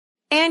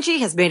Angie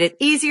has made it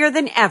easier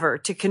than ever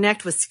to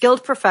connect with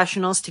skilled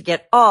professionals to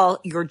get all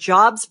your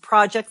jobs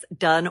projects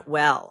done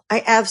well.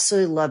 I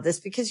absolutely love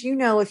this because,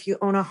 if you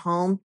own a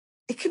home,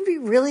 it can be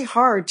really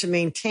hard to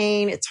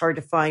maintain. It's hard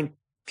to find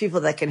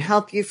people that can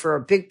help you for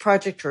a big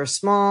project or a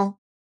small.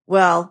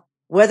 Well,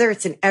 whether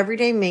it's in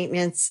everyday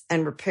maintenance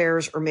and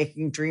repairs or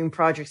making dream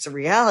projects a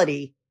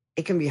reality,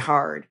 it can be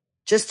hard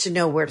just to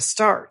know where to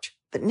start.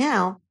 But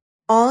now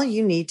all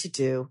you need to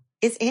do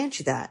is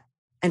Angie that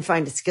and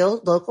find a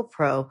skilled local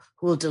pro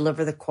who will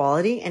deliver the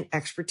quality and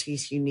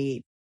expertise you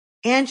need.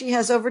 Angie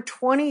has over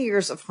 20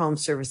 years of home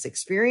service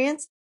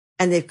experience,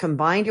 and they've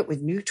combined it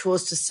with new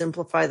tools to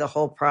simplify the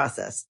whole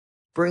process.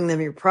 Bring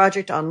them your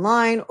project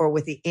online or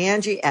with the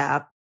Angie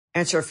app,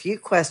 answer a few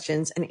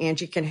questions, and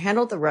Angie can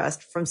handle the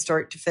rest from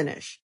start to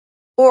finish.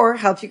 Or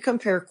help you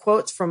compare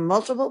quotes from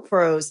multiple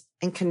pros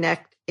and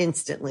connect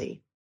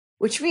instantly,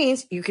 which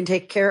means you can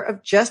take care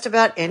of just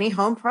about any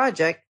home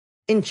project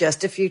in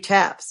just a few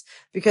taps.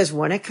 Because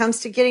when it comes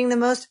to getting the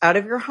most out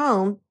of your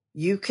home,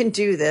 you can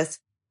do this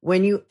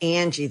when you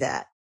Angie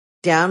that.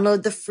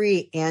 Download the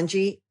free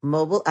Angie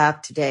mobile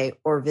app today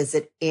or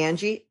visit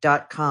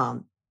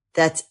Angie.com.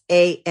 That's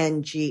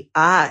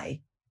ANGI.com.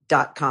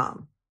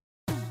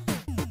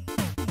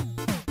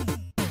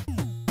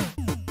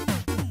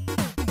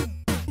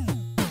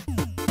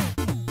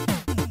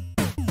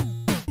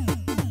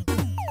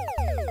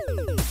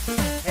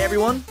 Hey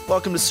everyone,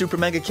 welcome to Super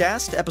Mega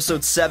Cast,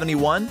 episode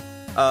 71.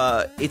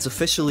 It's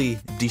officially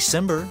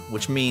December,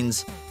 which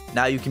means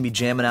now you can be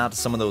jamming out to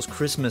some of those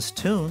Christmas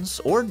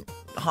tunes or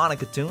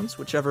Hanukkah tunes,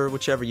 whichever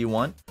you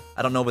want.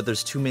 I don't know, but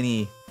there's too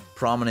many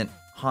prominent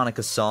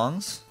Hanukkah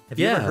songs. Have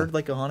you ever heard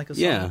like a Hanukkah song?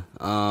 Yeah.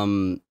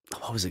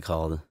 What was it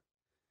called?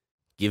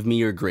 Give Me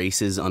Your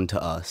Graces Unto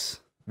Us.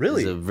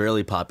 Really? It's a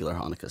really popular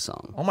Hanukkah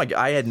song. Oh my god,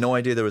 I had no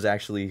idea there was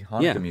actually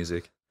Hanukkah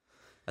music.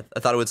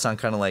 I thought it would sound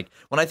kind of like,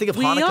 when I think of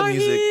Hanukkah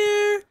music... We are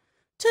here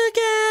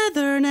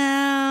together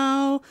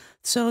now,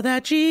 so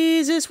that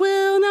Jesus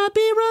will not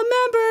be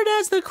remembered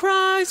as the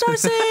Christ our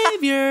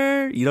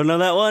Savior. You don't know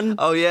that one?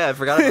 Oh yeah, I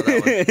forgot about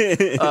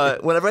that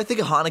one. Whenever I think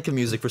of Hanukkah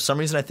music, for some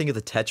reason I think of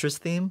the Tetris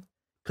theme,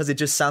 because it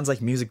just sounds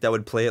like music that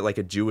would play at like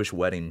a Jewish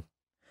wedding.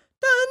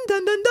 Dun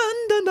dun dun dun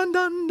dun dun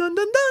dun dun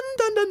dun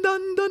dun dun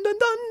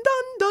dun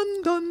dun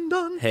dun dun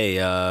dun. Hey,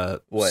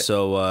 what?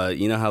 So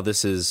you know how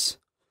this is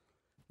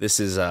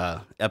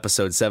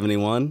episode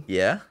 71?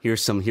 Yeah.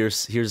 Here's some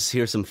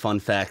fun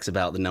facts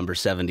about the number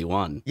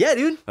 71. Yeah,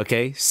 dude.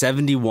 Okay,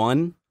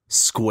 71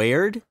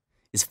 squared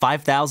is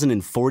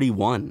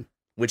 5,041.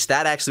 Which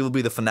that actually will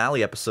be the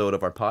finale episode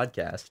of our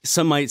podcast.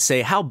 Some might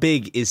say, how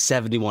big is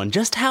 71?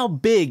 Just how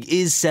big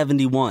is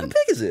 71? How big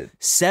is it?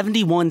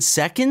 71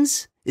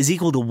 seconds is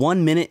equal to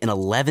 1 minute and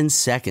 11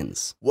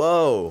 seconds.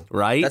 Whoa.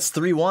 Right? That's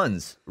 3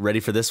 ones. Ready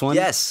for this one?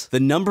 Yes. The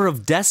number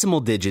of decimal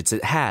digits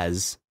it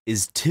has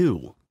is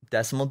 2.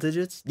 Decimal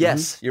digits?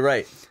 Yes, You're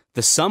right.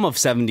 The sum of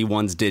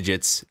 71's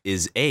digits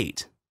is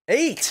 8.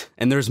 8?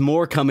 And there's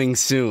more coming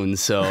soon,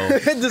 so...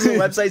 Does the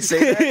website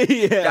say that?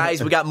 Yeah.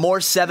 Guys, we got more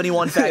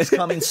 71 facts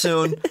coming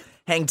soon.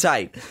 Hang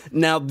tight.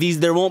 Now,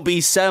 there won't be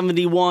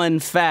 71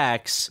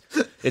 facts.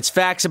 It's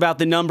facts about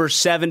the number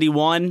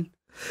 71.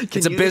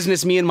 It's a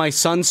business me and my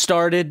son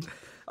started.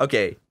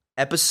 Okay,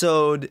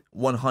 episode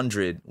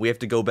 100, we have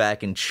to go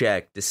back and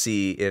check to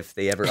see if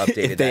they ever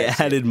updated if they that.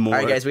 added more.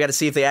 All right, guys, we got to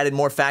see if they added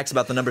more facts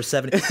about the number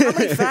 70. How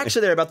many facts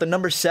are there about the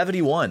number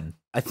 71?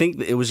 I think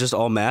it was just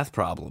all math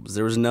problems.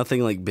 There was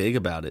nothing like big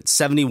about it.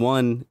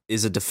 71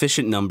 is a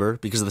deficient number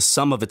because the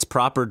sum of its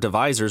proper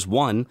divisors,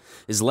 1,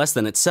 is less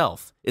than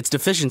itself. Its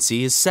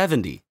deficiency is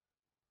 70.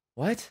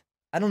 What?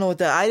 I don't know what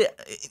that... I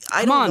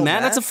Come don't on, know man.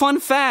 math. That's a fun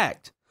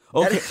fact.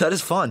 Okay. That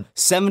is fun.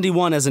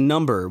 71 as a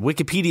number.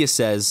 Wikipedia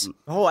says...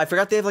 Oh, I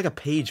forgot they have like a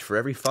page for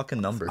every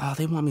fucking number. Oh,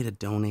 they want me to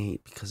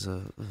donate because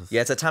of... Yeah,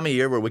 it's that time of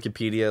year where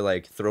Wikipedia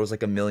like throws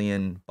like a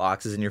million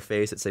boxes in your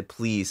face that say,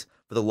 please,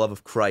 for the love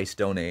of Christ,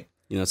 donate.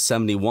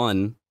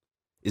 71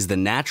 is the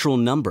natural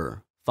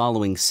number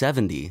following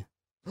 70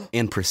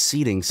 and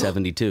preceding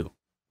 72.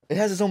 It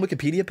has its own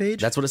Wikipedia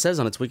page? That's what it says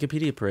on its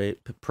Wikipedia page.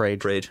 The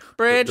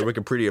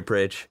Wikipedia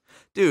page.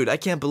 Dude, I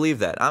can't believe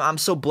that. I'm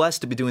so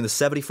blessed to be doing the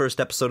 71st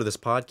episode of this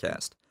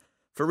podcast.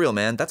 For real,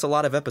 man, that's a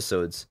lot of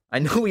episodes. I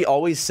know we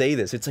always say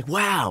this. It's like,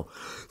 wow,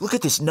 look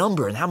at this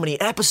number and how many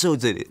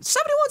episodes it is.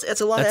 71, that's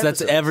a lot of episodes.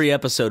 That's every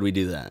episode we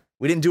do that.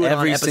 We didn't do it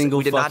every on single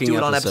We did not do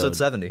it on episode episode.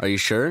 70. Are you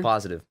sure?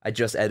 Positive. I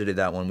just edited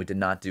that one. We did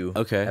not do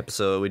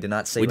episode. We did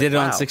not say We did it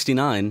on wow.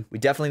 69. We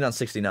definitely did on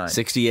 69.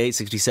 68,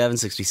 67,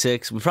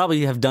 66. We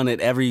probably have done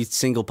it every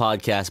single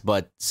podcast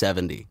but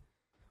 70.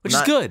 Which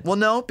is good. Well,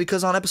 no,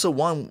 because on episode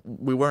 1,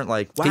 we weren't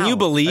like, wow. Can you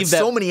believe that?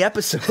 So many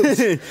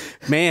episodes.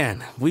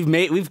 Man,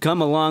 we've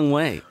come a long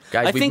way.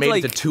 Guys, we've think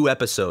made it to 2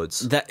 episodes.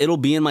 That it'll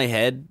be in my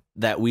head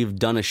that we've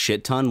done a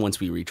shit ton once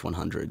we reach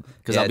 100.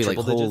 Because I'll be like,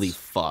 holy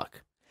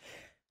fuck.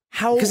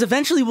 How? Because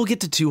eventually we'll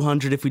get to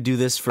 200 if we do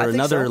this for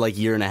another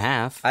year and a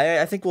half.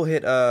 I think we'll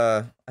hit.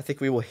 I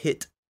think we will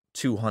hit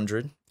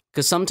 200.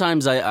 Because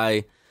sometimes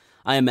I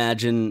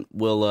imagine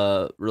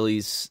we'll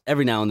release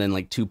every now and then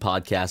like 2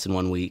 podcasts in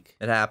 1 week.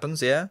 It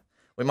happens, yeah.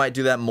 We might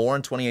do that more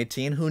in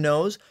 2018. Who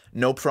knows?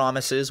 No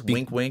promises.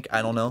 Wink, wink.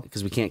 I don't know.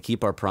 Because we can't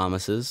keep our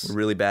promises. We're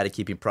really bad at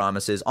keeping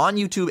promises on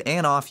YouTube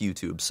and off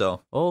YouTube.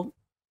 So,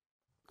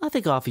 I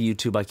think off of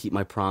YouTube I keep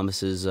my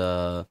promises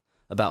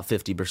about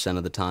 50%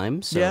 of the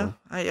time. So.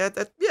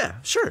 Yeah,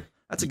 sure.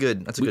 That's a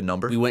good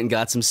number. We went and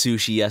got some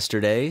sushi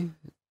yesterday.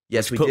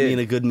 Yes, we put did. me in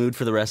a good mood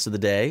for the rest of the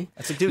day.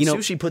 That's like, dude,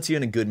 sushi puts you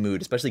in a good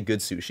mood, especially good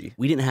sushi.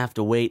 We didn't have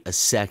to wait a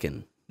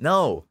second.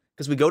 No,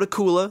 because we go to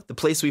Kula, the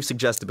place we've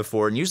suggested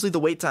before, and usually the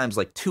wait time's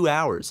like 2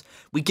 hours.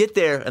 We get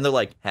there, and they're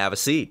like, have a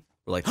seat.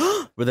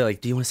 We're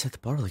like, do you want to set the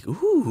bar? We're like,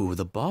 ooh,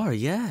 the bar,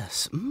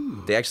 yes.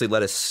 Mm. They actually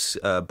let us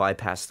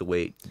bypass the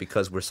wait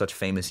because we're such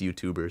famous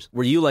YouTubers.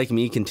 Were you like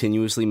me,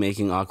 continuously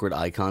making awkward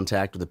eye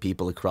contact with the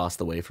people across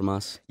the way from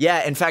us?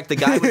 Yeah, in fact, the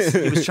guy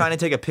was trying to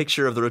take a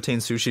picture of the Rotain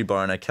Sushi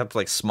Bar, and I kept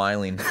like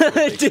smiling.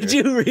 Did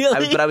you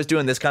really? But I was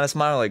doing this kind of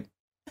smile, like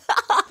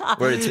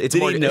where it's Did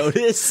more, he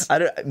notice?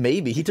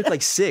 Maybe he took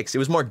like 6. It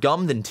was more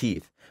gum than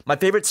teeth. My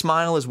favorite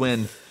smile is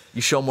when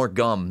you show more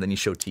gum than you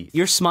show teeth.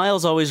 Your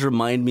smiles always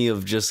remind me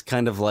of just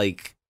kind of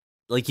like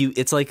you.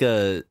 It's like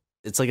a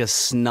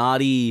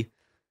snotty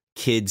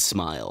kid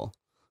smile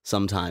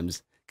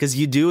sometimes. Because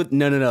you do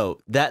no.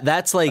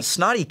 That's like a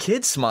snotty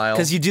kid smile.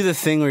 Because you do the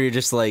thing where you're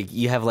just like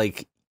you have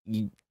like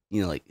you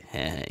know like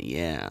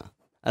yeah.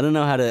 I don't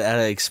know how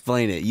to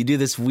explain it. You do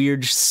this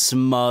weird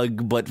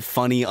smug but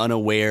funny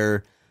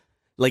unaware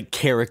like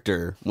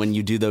character when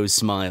you do those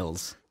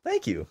smiles.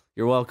 Thank you.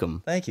 You're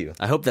welcome. Thank you.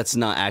 I hope that's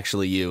not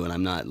actually you, and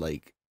I'm not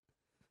like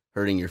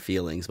hurting your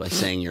feelings by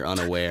saying you're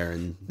unaware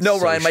and no,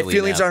 Ryan, my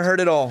feelings aren't hurt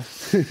at all.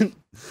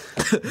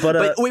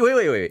 But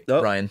wait,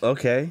 Ryan.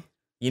 Okay.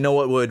 You know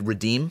what would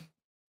redeem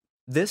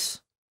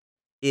this?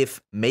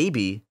 If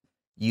maybe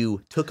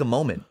you took a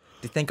moment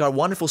to thank our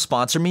wonderful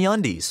sponsor,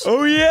 MeUndies.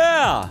 Oh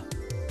yeah!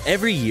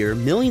 Every year,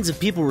 millions of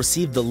people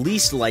receive the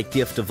least liked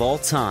gift of all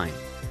time: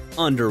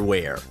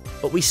 underwear.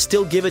 But we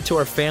still give it to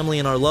our family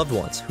and our loved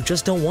ones who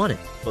just don't want it.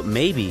 But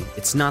maybe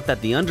it's not that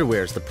the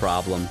underwear is the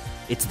problem,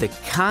 it's the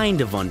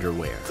kind of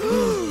underwear.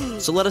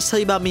 So let us tell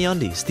you about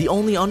MeUndies, the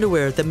only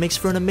underwear that makes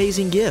for an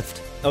amazing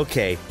gift.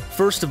 Okay,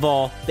 first of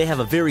all, they have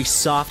a very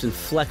soft and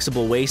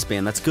flexible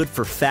waistband that's good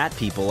for fat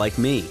people like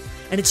me.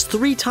 And it's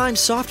 3 times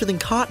softer than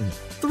cotton.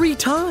 3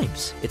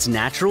 times. It's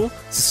natural,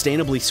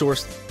 sustainably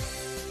sourced.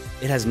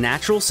 It's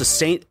natural,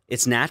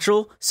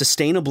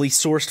 sustainably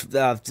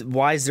sourced.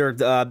 Why is there?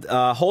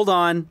 Hold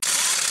on.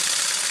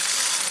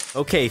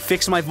 Okay,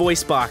 fix my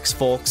voice box,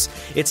 folks.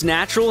 It's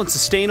natural and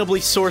sustainably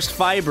sourced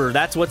fiber.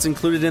 That's what's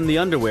included in the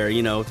underwear,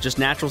 just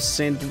natural,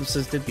 sustainable.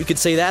 You could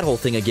say that whole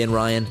thing again,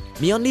 Ryan.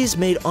 MeUndies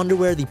made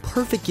underwear the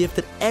perfect gift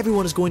that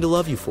everyone is going to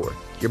love you for.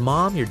 Your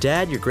mom, your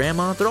dad, your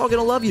grandma, they're all going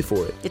to love you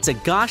for it. It's a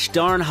gosh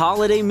darn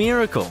holiday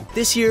miracle.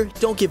 This year,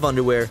 don't give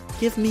underwear,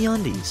 give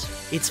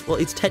MeUndies.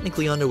 It's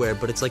technically underwear,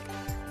 but it's like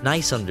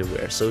nice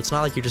underwear, so it's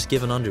not like you're just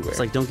giving underwear. It's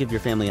like, don't give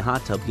your family a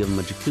hot tub, give them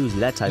a jacuzzi,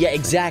 that type of thing. Yeah,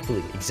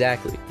 exactly.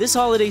 This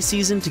holiday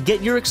season, to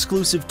get your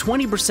exclusive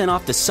 20%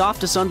 off the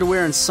softest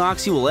underwear and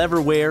socks you will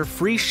ever wear,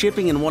 free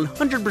shipping and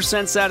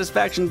 100%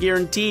 satisfaction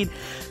guaranteed,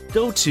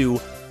 go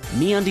to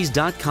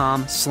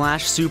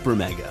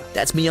MeUndies.com/supermega.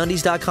 That's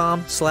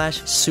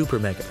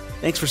MeUndies.com/supermega.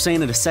 Thanks for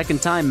saying it a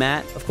second time,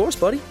 Matt. Of course,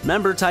 buddy.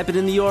 Remember, type it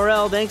in the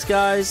URL. Thanks,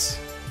 guys.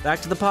 Back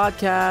to the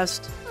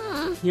podcast.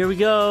 Here we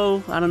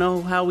go. I don't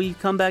know how we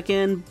come back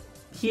in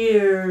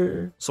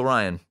here. So,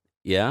 Ryan.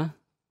 Yeah?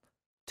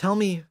 Tell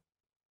me,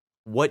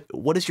 what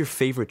is your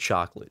favorite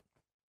chocolate?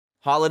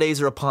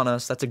 Holidays are upon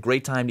us. That's a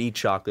great time to eat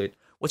chocolate.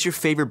 What's your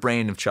favorite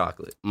brand of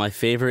chocolate? My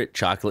favorite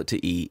chocolate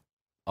to eat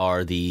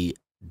are the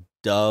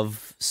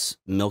Dove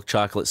milk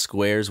chocolate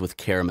squares with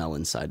caramel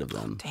inside of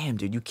them. Damn,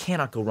 dude, you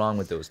cannot go wrong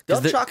with those.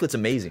 Dove chocolate's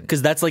amazing.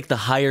 Because that's like the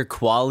higher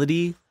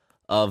quality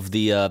of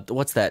the,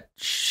 what's that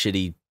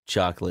shitty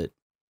chocolate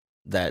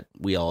that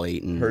we all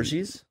ate in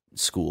Hershey's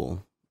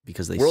school?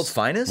 Because they World's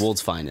Finest?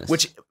 World's Finest.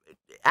 Which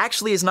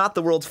actually is not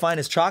the world's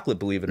finest chocolate,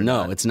 believe it or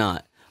not. No, it's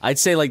not. I'd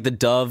say like the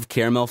Dove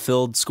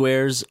caramel-filled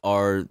squares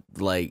are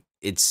like,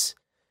 it's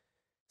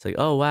like,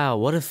 oh wow,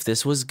 what if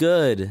this was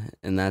good?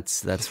 And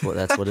that's what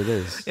it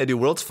is. Yeah, dude,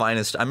 World's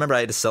Finest. I remember I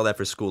had to sell that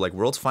for school. Like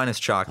World's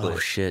Finest chocolate. Oh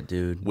shit,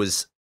 dude.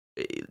 Was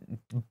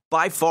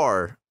by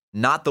far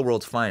not the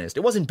world's finest.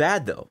 It wasn't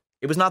bad though.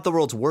 It was not the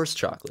world's worst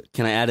chocolate.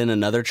 Can I add in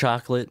another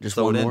chocolate? Just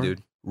Throw one it in, more,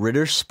 dude.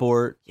 Ritter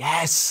Sport.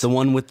 Yes, the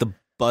one with the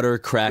butter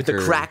cracker.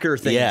 With the cracker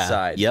thing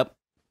inside. Yep.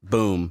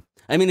 Boom.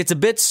 I mean, it's a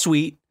bit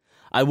sweet.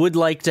 I would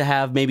like to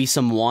have maybe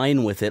some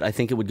wine with it. I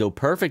think it would go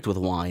perfect with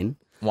wine.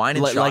 Wine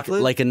and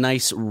chocolate? Like a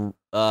nice,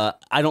 I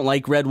don't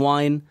like red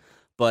wine,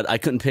 but I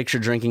couldn't picture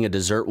drinking a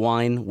dessert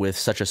wine with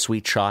such a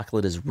sweet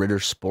chocolate as Ritter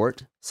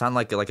Sport. Sound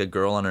like a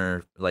girl on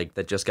her, like,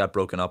 that just got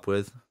broken up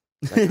with.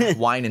 Like,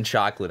 wine and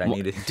chocolate, I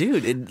need it.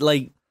 Dude,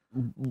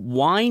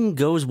 wine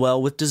goes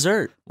well with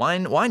dessert.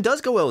 Wine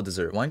does go well with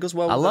dessert. Wine goes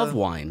well with... I love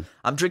wine.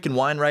 I'm drinking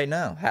wine right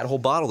now. Had a whole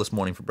bottle this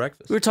morning for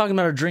breakfast. We were talking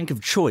about our drink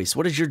of choice.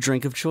 What is your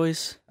drink of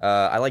choice?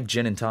 I like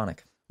gin and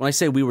tonic. When I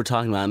say we were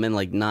talking about, I meant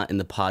like not in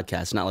the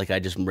podcast, not like I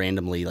just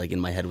randomly like in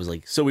my head was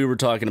like, so we were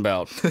talking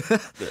about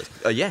this.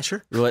 Yeah,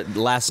 sure. But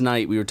last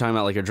night we were talking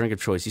about like a drink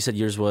of choice. You said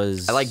yours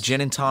was I like gin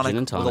and tonic,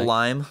 with a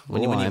lime.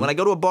 When I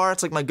go to a bar,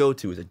 it's like my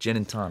go-to is a gin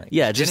and tonic.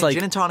 Yeah, just like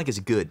gin and tonic is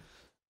good.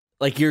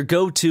 Like your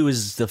go-to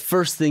is the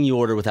first thing you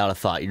order without a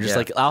thought. You're just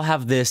like, I'll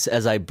have this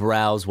as I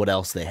browse what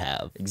else they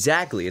have.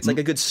 Exactly. It's like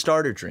a good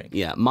starter drink.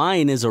 Yeah,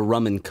 mine is a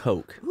rum and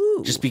Coke.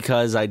 Ooh. Just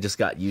because I just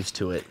got used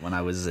to it when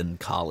I was in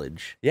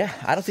college. Yeah,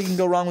 I don't think you can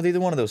go wrong with either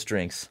one of those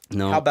drinks.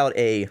 No. How about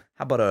a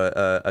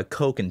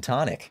Coke and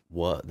tonic?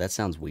 What? That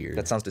sounds weird.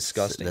 That sounds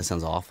disgusting. That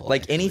sounds awful.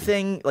 Like actually.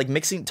 anything, like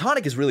mixing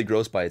tonic is really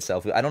gross by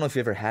itself. I don't know if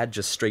you ever had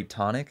just straight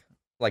tonic,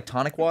 like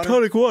tonic water.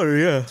 Tonic water,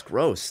 yeah. It's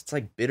gross. It's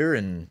like bitter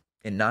and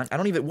not. I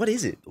don't even. What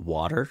is it?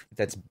 Water.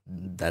 That's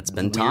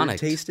been weird tonic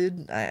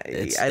tasted. I don't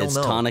it's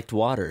know. Tonicked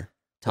water.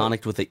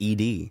 Tonicked with the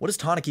ED. What does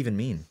tonic even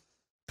mean?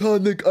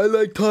 Tonic. I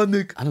like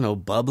tonic. I don't know.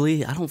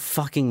 Bubbly. I don't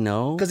fucking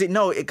know.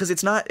 Because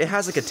it's not. It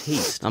has like a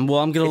taste. I'm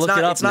gonna look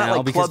it up now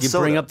like because you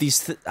bring soda. up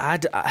these.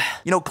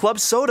 Club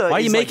soda. Why are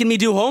you making me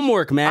do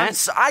homework,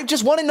 Matt? I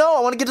just want to know.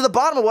 I want to get to the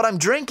bottom of what I'm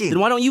drinking. Then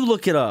why don't you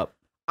look it up?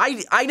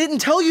 I didn't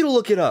tell you to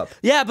look it up.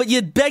 Yeah, but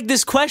you begged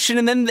this question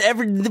and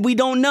then we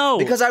don't know.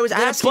 Because I was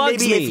asking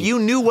maybe if you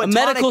knew what a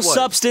tonic medical was.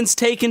 substance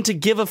taken to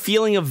give a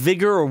feeling of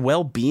vigor or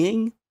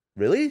well-being?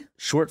 Really?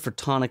 Short for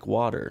tonic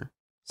water.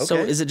 So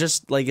Okay. is it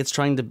just like it's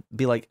trying to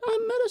be like,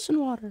 medicine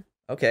water?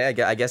 Okay,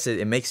 I guess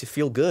it makes you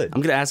feel good.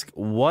 I'm going to ask,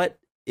 what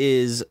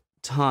is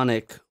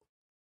atomic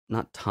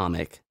water?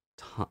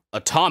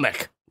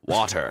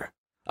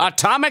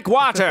 Atomic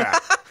water!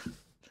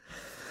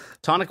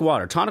 Tonic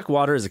water. Tonic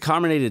water is a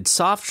carbonated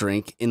soft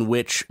drink in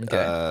which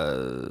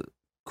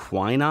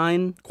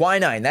quinine.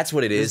 Quinine, that's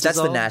what it is. That's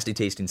the dissolved? nasty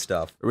tasting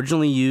stuff.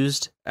 Originally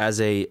used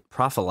as a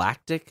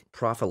prophylactic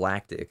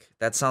Prophylactic.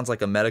 That sounds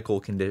like a medical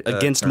condition.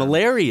 against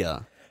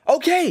malaria.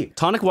 Okay.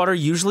 Tonic water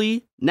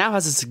usually now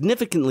has a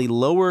significantly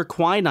lower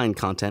quinine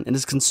content and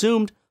is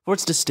consumed for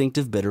its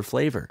distinctive bitter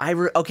flavor.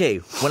 Okay,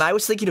 when I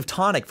was thinking of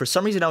tonic, for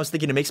some reason I was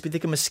thinking it makes me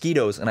think of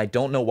mosquitoes, and I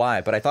don't know why,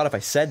 but I thought if I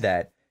said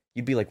that,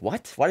 you'd be like,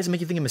 what? Why does it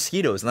make you think of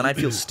mosquitoes? And then I'd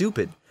feel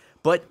stupid.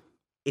 But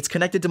it's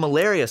connected to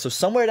malaria, so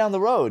somewhere down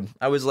the road,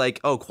 I was like,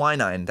 oh,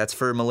 quinine, that's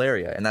for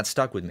malaria, and that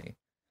stuck with me.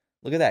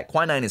 Look at that.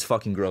 Quinine is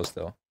fucking gross,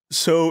 though.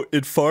 So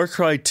in Far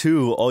Cry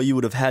 2, all you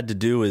would have had to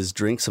do is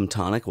drink some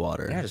tonic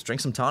water. Yeah, just drink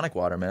some tonic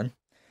water, man.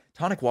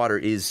 Tonic water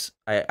is,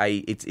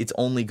 it's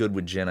only good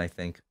with gin, I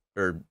think,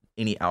 or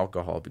any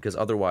alcohol, because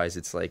otherwise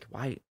it's like,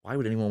 why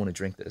would anyone want to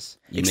drink this?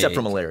 Except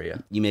for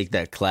malaria. You make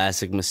that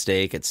classic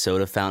mistake at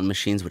soda fountain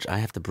machines, which I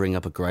have to bring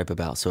up a gripe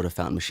about soda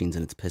fountain machines,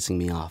 and it's pissing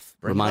me off.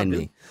 Remind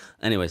me.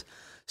 Anyways,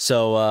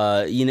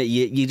 so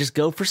you just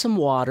go for some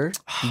water.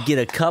 You get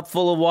a cup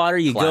full of water.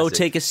 You go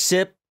take a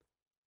sip.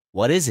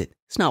 What is it?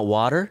 It's not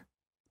water,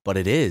 but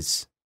it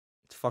is.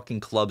 It's fucking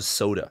club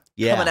soda.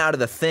 Yeah. Coming out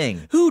of the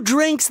thing. Who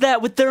drinks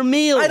that with their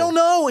meal? I don't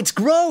know. It's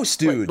gross,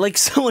 dude. Like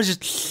someone's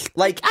just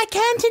like, I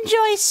can't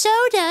enjoy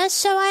soda,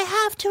 so I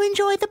have to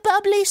enjoy the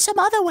bubbly some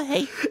other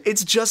way.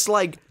 it's just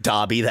like,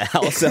 Dobby, the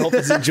house elf,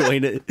 is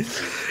enjoying it.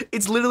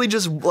 it's literally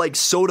just like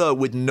soda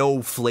with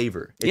no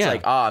flavor. It's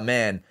like,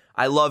 man,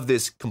 I love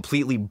this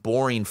completely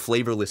boring,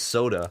 flavorless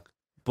soda.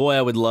 Boy,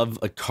 I would love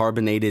a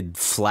carbonated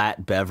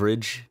flat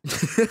beverage.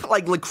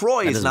 Like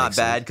LaCroix is doesn't not make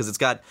bad sense. because it's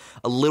got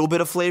a little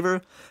bit of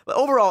flavor. But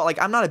overall, like,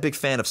 I'm not a big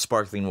fan of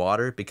sparkling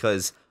water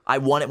because I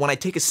want it, when I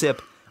take a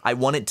sip, I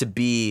want it to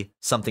be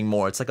something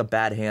more. It's like a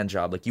bad hand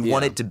job. Like, you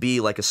want it to be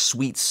like a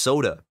sweet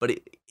soda, but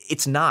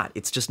it's not.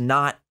 It's just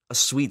not a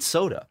sweet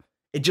soda.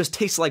 It just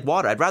tastes like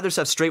water. I'd rather just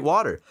have straight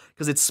water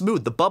because it's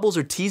smooth. The bubbles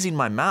are teasing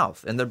my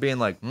mouth, and they're being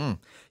like,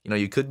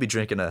 you could be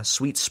drinking a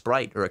sweet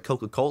Sprite or a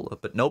Coca-Cola,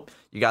 but nope,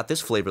 you got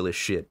this flavorless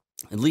shit.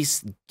 At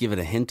least give it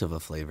a hint of a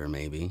flavor,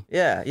 maybe.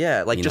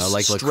 Yeah, like just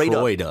like straight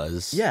LaCroix up.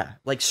 does. Yeah,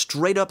 like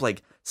straight up,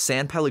 like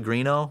San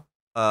Pellegrino,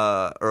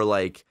 or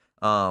like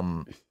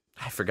I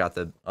forgot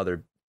the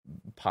other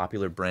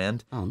popular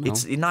brand. Oh, no.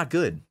 It's not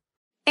good.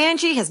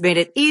 Angie has made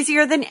it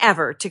easier than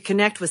ever to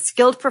connect with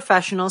skilled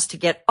professionals to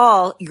get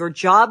all your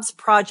jobs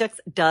projects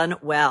done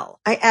well.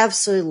 I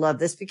absolutely love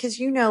this because,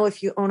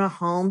 if you own a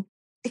home,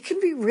 it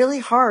can be really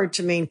hard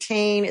to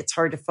maintain. It's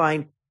hard to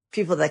find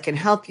people that can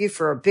help you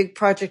for a big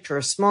project or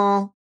a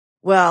small.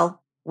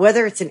 Well,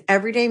 whether it's in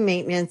everyday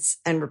maintenance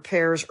and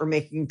repairs or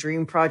making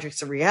dream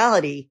projects a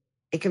reality,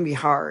 it can be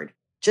hard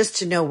just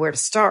to know where to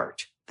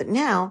start. But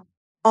now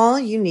all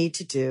you need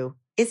to do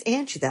is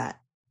Angie that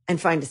and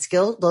find a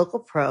skilled local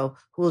pro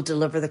who will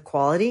deliver the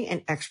quality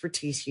and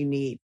expertise you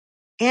need.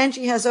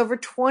 Angie has over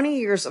 20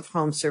 years of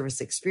home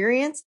service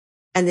experience,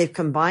 and they've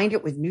combined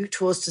it with new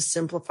tools to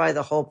simplify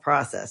the whole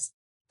process.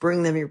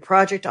 Bring them your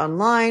project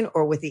online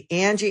or with the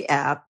Angie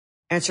app,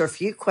 answer a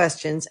few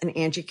questions, and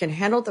Angie can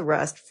handle the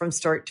rest from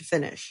start to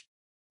finish.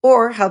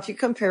 Or help you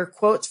compare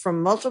quotes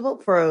from multiple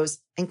pros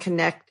and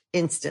connect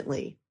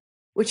instantly,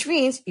 which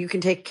means you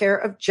can take care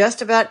of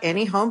just about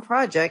any home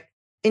project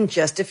in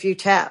just a few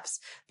taps.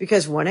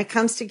 Because when it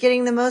comes to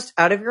getting the most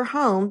out of your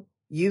home,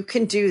 you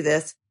can do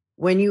this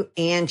when you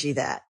Angie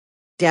that.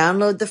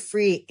 Download the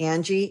free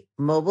Angie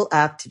mobile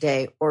app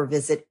today or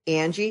visit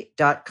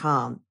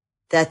Angie.com.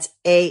 That's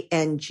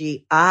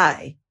ANGI.com.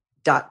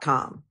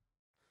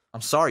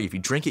 I'm sorry, if you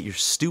drink it, you're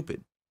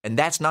stupid. And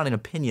that's not an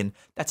opinion,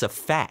 that's a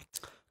fact.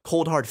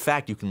 Cold hard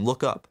fact you can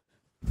look up.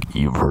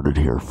 You've heard it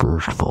here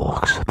first,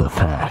 folks. The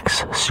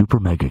facts. Super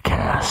Mega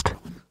Cast.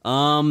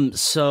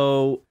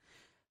 So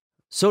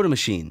soda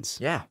machines.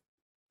 Yeah.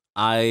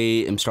 I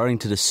am starting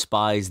to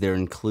despise their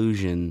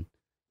inclusion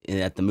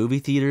at the movie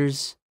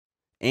theaters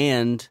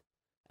and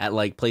at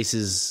like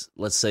places,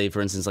 let's say,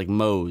 for instance, like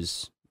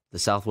Moe's, the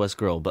Southwest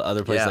Grill, but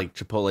other places like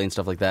Chipotle and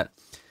stuff like that.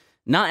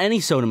 Not any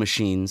soda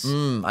machines. I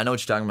know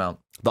what you're talking about.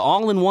 The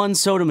all-in-one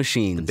soda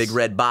machines. The big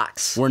red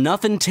box. Where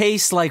nothing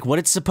tastes like what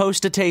it's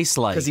supposed to taste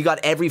like. Because you got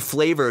every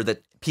flavor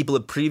that people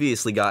have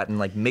previously gotten,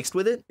 like, mixed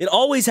with it. It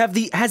always has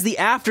the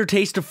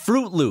aftertaste of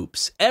Fruit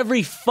Loops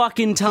every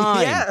fucking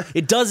time. Yeah.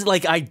 It does,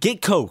 like, I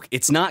get Coke.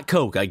 It's not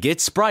Coke. I get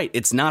Sprite.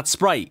 It's not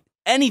Sprite.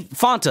 Any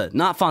Fanta,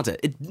 not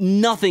Fanta.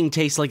 Nothing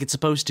tastes like it's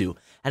supposed to.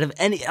 Out of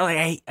any,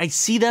 like, I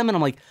see them and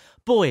I'm like,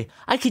 boy,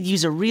 I could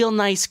use a real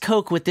nice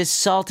Coke with this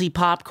salty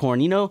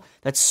popcorn. You know,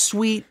 that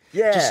sweet,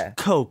 just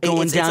Coke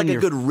going down it's like your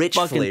a good rich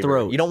fucking flavor.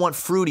 throat. You don't want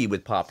fruity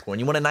with popcorn.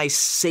 You want a nice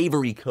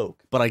savory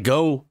Coke. But I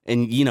go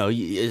and, you know,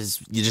 you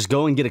just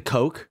go and get a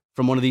Coke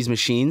from one of these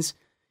machines.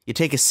 You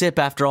take a sip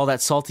after all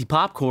that salty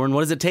popcorn.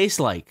 What does it taste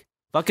like?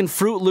 Fucking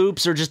Fruit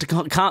Loops or just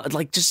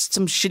like just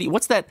some shitty.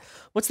 What's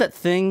that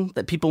thing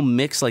that people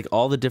mix like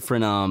all the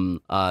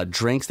different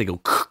drinks? They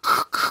go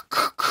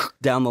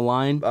down the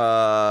line.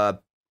 I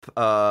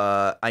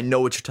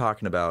know what you're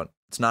talking about.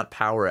 It's not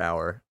Power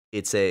Hour.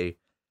 It's a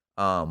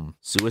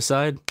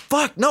Suicide?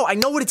 Fuck, no, I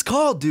know what it's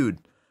called, dude.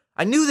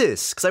 I knew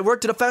this because I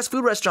worked at a fast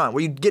food restaurant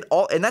where you get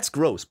all, and that's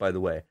gross, by the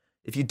way.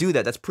 If you do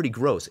that, that's pretty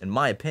gross, in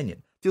my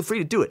opinion. Feel free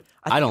to do it.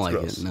 I don't like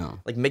gross. it, no.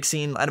 Like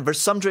mixing,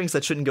 there's some drinks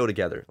that shouldn't go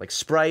together, like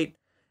Sprite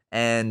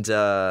and...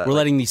 We're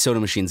letting these soda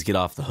machines get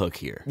off the hook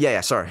here.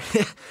 Yeah, sorry.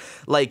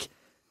 Like,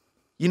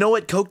 you know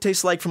what Coke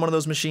tastes like from one of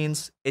those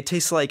machines? It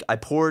tastes like I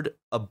poured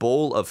a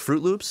bowl of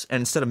Fruit Loops, and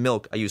instead of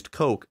milk, I used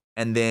Coke,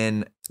 and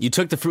then... You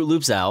took the Fruit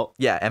Loops out.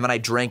 Yeah, and then I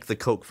drank the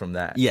Coke from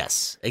that.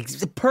 Yes.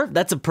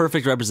 That's a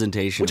perfect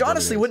representation. Which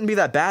honestly wouldn't be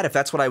that bad if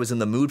that's what I was in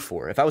the mood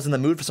for. If I was in the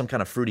mood for some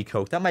kind of fruity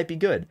Coke, that might be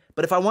good.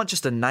 But if I want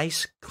just a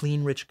nice,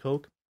 clean, rich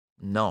Coke,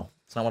 no,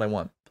 it's not what I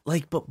want.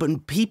 Like, but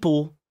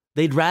people,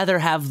 they'd rather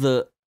have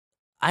the...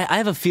 I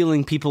have a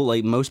feeling people,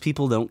 like most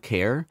people, don't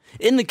care.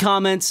 In the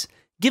comments,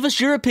 give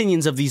us your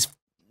opinions of these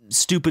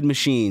stupid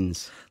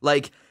machines.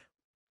 Like,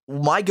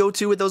 my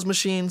go-to with those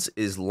machines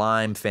is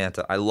lime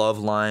Fanta. I love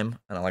lime,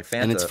 and I like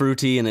Fanta. And it's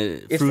fruity, and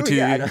It's fruity. fruity.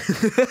 Yeah, I know.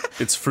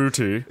 It's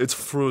fruity. It's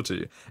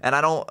fruity. And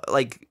I don't,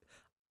 like...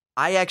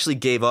 I actually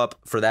gave up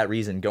for that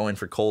reason going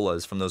for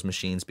colas from those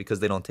machines because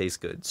they don't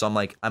taste good. So I'm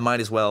like, I might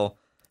as well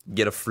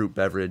get a fruit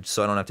beverage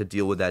so I don't have to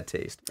deal with that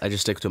taste. I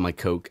just stick to my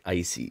Coke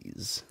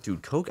Ices.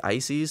 Dude, Coke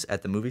Ices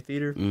at the movie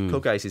theater?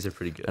 Coke Ices are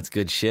pretty good. That's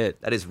good shit.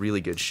 That is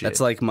really good shit. That's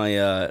like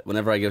my,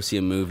 whenever I go see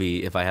a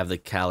movie, if I have the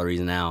calories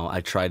now,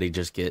 I try to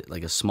just get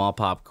like a small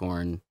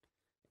popcorn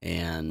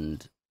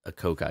and a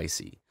Coke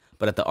Icy.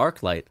 But at the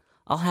ArcLight,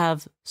 I'll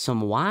have some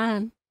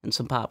wine and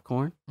some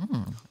popcorn.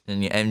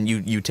 And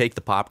you take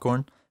the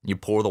popcorn, you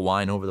pour the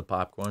wine over the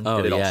popcorn, Oh,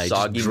 get it all yeah,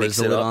 soggy, just mix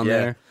drizzle it it up. on Yeah.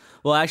 there.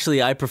 Well,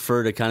 actually, I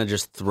prefer to kind of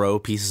just throw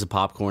pieces of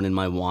popcorn in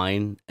my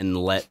wine and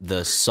let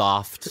the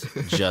soft,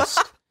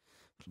 just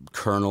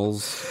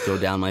kernels go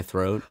down my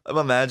throat. I'm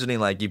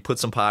imagining like you put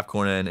some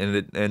popcorn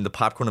in and the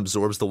popcorn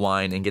absorbs the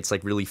wine and gets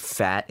like really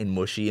fat and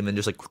mushy and then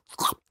just like...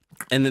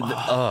 And then,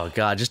 oh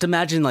god, just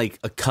imagine like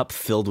a cup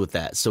filled with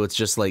that. So it's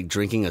just like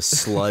drinking a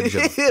sludge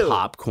of Ew.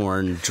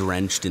 popcorn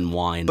drenched in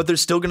wine. But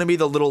there's still going to be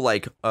the little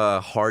like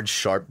hard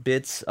sharp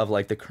bits of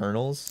like the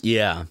kernels.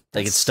 yeah,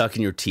 like it's stuck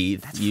in your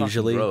teeth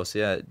usually. Fucking gross,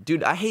 yeah.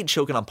 Dude, I hate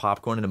choking on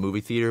popcorn in a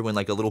movie theater when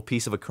like a little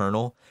piece of a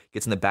kernel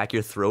gets in the back of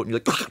your throat and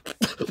you're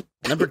like...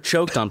 Never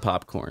choked on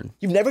popcorn.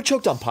 You've never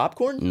choked on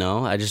popcorn?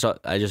 No, I just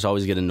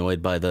always get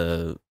annoyed by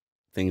the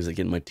things that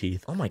get in my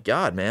teeth. Oh my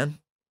god, man.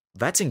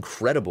 That's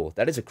incredible.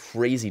 That is a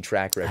crazy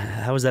track record.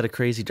 How is that a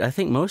crazy? I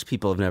think most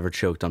people have never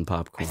choked on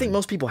popcorn. I think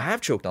most people have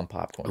choked on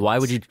popcorn. Why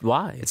would you?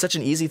 Why? It's such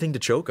an easy thing to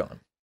choke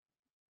on.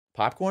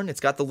 Popcorn, it's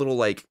got the little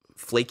like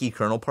flaky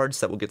kernel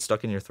parts that will get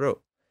stuck in your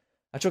throat.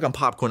 I choke on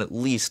popcorn at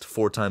least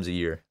 4 times a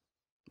year.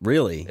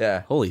 Really?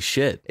 Yeah. Holy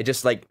shit. It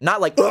just like,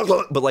 not like,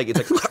 but like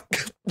it's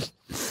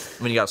like,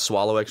 when you gotta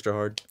swallow extra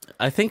hard.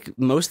 I think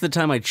most of the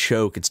time I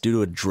choke, it's due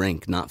to a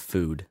drink, not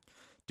food.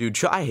 Dude,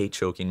 I hate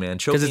choking, man.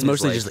 Because it's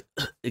mostly is just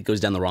like, it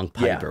goes down the wrong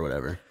pipe Yeah. or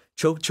whatever.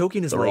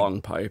 choking is The like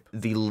wrong pipe.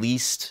 the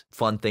least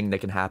fun thing that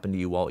can happen to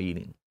you while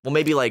eating. Well,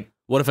 maybe like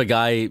What if a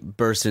guy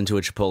bursts into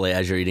a Chipotle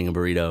as you're eating a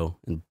burrito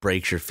and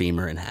breaks your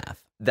femur in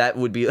half?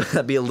 that'd be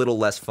a little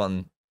less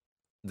fun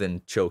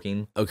than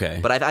choking. Okay.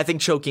 But I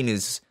think choking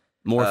is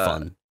More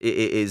fun.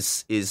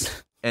 Is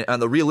and on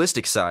the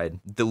realistic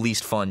side the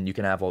least fun you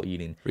can have while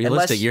eating.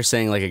 Realistic, Unless, you're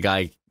saying like a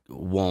guy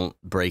won't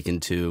break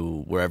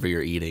into wherever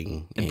you're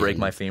eating and break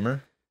my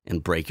femur.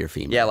 and break your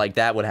femur. Yeah, like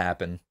that would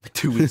happen.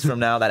 2 weeks from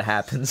now, that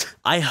happens.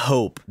 I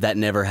hope that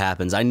never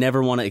happens. I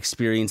never want to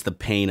experience the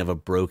pain of a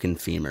broken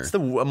femur. It's the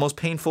most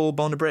painful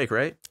bone to break,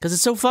 right? Because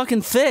it's so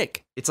fucking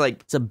thick. It's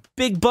like... It's a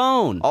big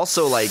bone.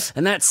 Also, like...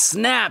 And that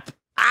snap.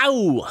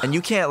 Ow! And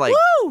you can't, like...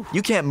 Woo!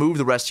 You can't move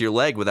the rest of your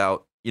leg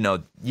without... You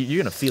know,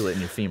 you're going to feel it in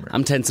your femur.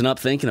 I'm tensing up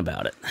thinking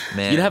about it.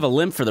 Man. You'd have a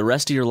limp for the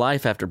rest of your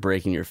life after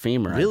breaking your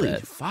femur, Really? I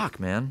bet. Fuck,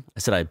 man. I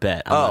said I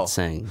bet. I'm not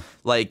saying.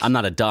 Like... I'm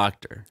not a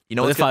doctor. You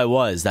know but what's if I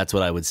was, that's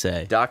what I would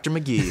say. Dr.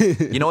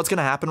 McGee. You know what's going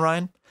to happen,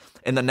 Ryan?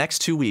 In the next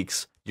 2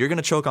 weeks, you're going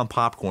to choke on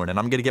popcorn, and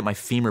I'm going to get my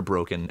femur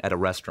broken at a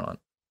restaurant.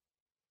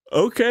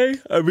 Okay.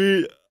 I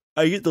mean,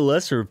 I get the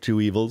lesser of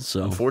two evils,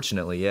 so.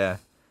 Unfortunately, yeah.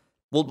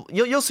 Well,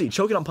 you'll see.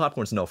 Choking on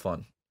popcorn's no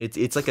fun.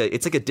 It's like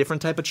a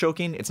different type of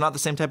choking. It's not the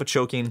same type of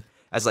choking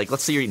as, like,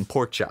 let's say you're eating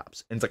pork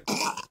chops, and it's like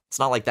it's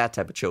not like that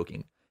type of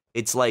choking.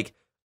 It's like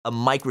a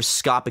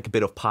microscopic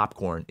bit of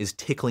popcorn is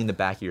tickling the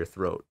back of your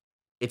throat.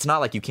 It's not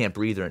like you can't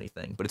breathe or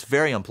anything, but it's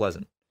very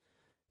unpleasant.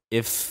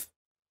 If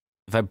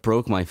I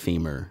broke my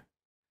femur,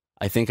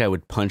 I think I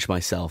would punch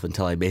myself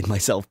until I made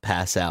myself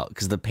pass out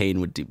because the pain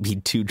would be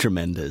too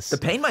tremendous. The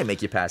pain might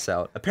make you pass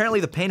out.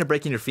 Apparently, the pain of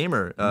breaking your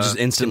femur just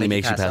instantly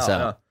makes you pass out.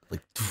 Yeah.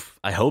 Like,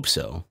 I hope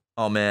so.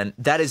 Oh man,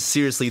 that is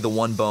seriously the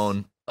one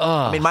bone.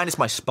 I mean, minus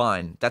my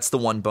spine. That's the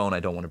one bone I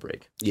don't want to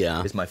break.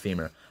 Yeah, is my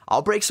femur.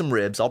 I'll break some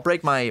ribs. I'll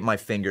break my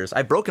fingers.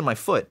 I've broken my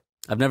foot.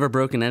 I've never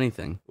broken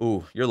anything.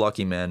 Ooh, you're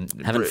lucky, man.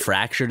 Haven't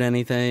fractured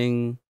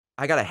anything.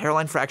 I got a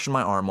hairline fracture in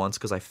my arm once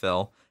because I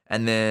fell.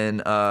 And then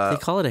they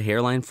call it a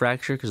hairline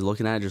fracture because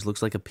looking at it, just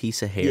looks like a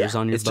piece of hairs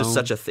on your it's bone. Just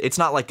such a. It's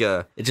not like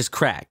a. It just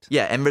cracked.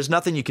 Yeah, and there's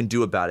nothing you can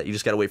do about it. You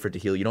just got to wait for it to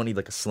heal. You don't need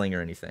like a sling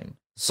or anything.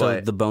 So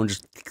but the bone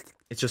just.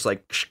 It's just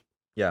like,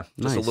 yeah,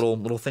 just Nice. a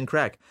little thin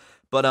crack.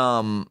 But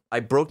I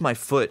broke my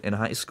foot in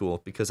high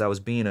school because I was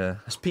being a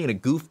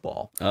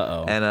goofball.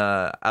 Uh-oh. And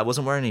I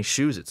wasn't wearing any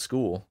shoes at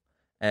school,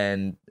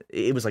 and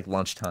it was like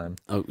lunchtime.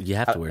 Oh, you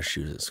have to wear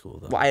shoes at school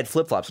though. Well, I had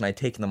flip flops and I had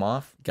taken them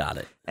off. Got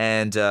it.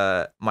 And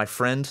my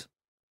friend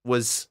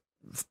was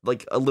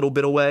like a little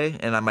bit away,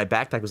 and my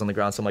backpack was on the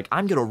ground. So I'm like,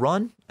 I'm gonna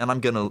run and I'm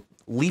gonna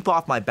leap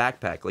off my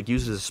backpack, like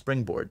use it as a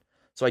springboard.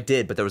 So I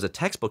did, but there was a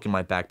textbook in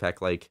my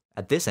backpack, like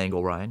at this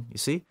angle, Ryan. You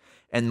see?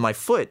 And my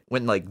foot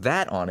went like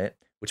that on it,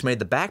 which made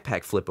the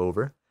backpack flip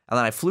over. And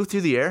then I flew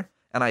through the air,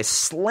 and I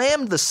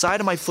slammed the side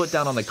of my foot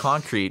down on the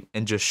concrete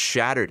and just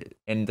shattered it.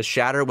 And the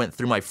shatter went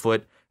through my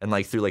foot and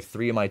like through like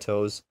 3 of my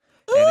toes.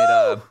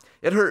 And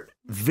it hurt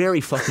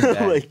very fucking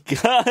bad. Oh my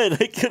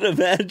god, I can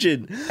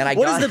imagine. And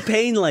what is the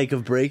pain like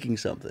of breaking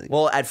something?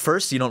 Well, at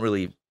first you don't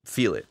really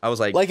feel it. I was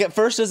like at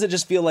first, does it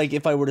just feel like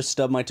if I were to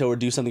stub my toe or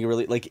do something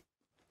really like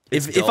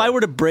if dull. I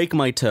were to break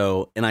my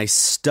toe and I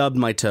stubbed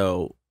my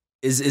toe,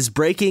 is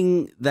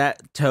breaking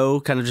that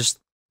toe kind of just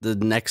the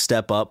next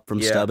step up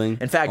from stubbing?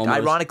 In fact, almost?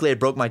 ironically, I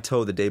broke my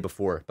toe the day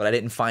before, but I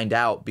didn't find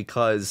out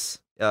because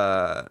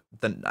I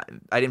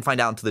didn't find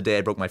out until the day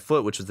I broke my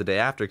foot, which was the day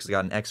after because I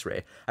got an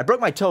X-ray. I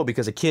broke my toe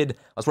because I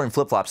was wearing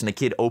flip-flops and a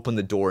kid opened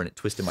the door and it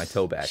twisted my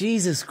toe back.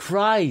 Jesus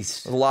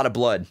Christ. There was a lot of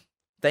blood.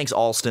 Thanks,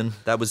 Alston.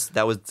 That was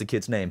the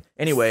kid's name.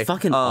 Anyway,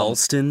 fucking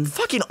Alston.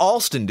 Fucking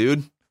Alston,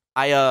 dude.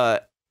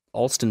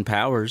 Alston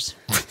Powers.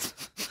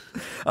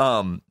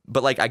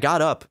 But like I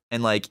got up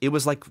and like it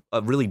was like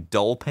a really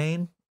dull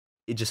pain.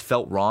 It just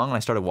felt wrong, and I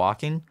started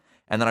walking,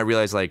 and then I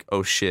realized like,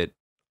 oh shit,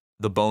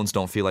 the bones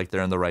don't feel like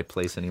they're in the right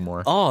place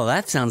anymore. Oh,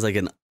 that sounds like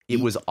It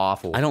was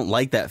awful. I don't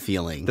like that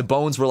feeling. The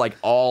bones were like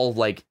all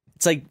like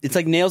it's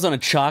like nails on a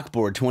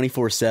chalkboard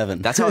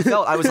 24/7. That's how it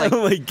felt. I was like,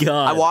 oh my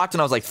god. I walked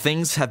and I was like,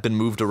 things have been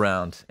moved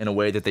around in a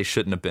way that they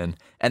shouldn't have been.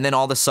 And then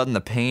all of a sudden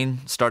the pain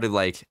started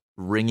like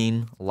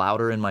ringing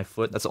louder in my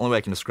foot. That's the only way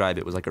I can describe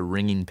it. It was like a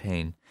ringing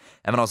pain.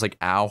 And then I was like,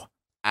 ow,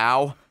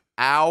 ow,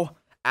 ow,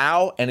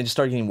 ow. And it just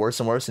started getting worse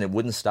and worse and it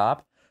wouldn't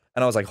stop.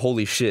 And I was like,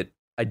 holy shit,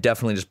 I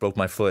definitely just broke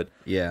my foot.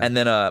 Yeah. And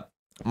then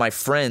my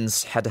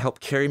friends had to help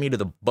carry me to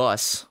the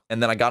bus.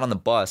 And then I got on the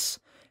bus.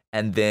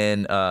 And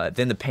then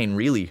the pain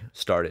really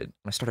started.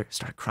 I started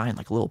crying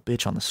like a little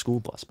bitch on the school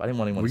bus, but I didn't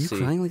want anyone to see. Were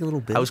you crying like a little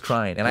bitch? I was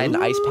crying, and I had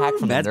an ice pack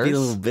from the That's nurse. being a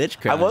little bitch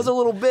crying. I was a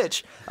little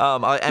bitch.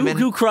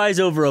 Who cries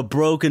over a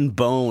broken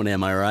bone,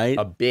 am I right?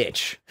 A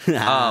bitch.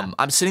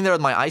 I'm sitting there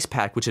with my ice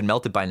pack, which had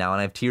melted by now, and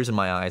I have tears in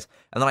my eyes.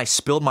 And then I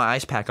spilled my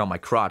ice pack on my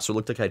crotch, so it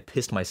looked like I'd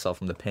pissed myself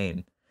from the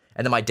pain.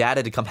 And then my dad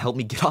had to come help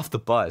me get off the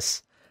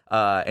bus,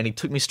 and he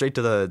took me straight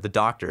to the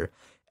doctor.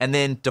 And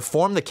then to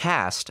form the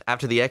cast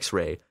after the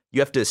X-ray, you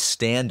have to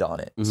stand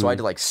on it. Mm-hmm. So I had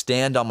to like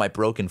stand on my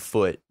broken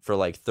foot for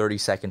like 30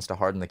 seconds to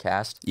harden the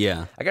cast.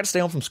 Yeah. I got to stay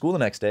home from school the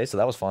next day, so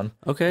that was fun.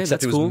 Okay, Except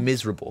that's it was cool.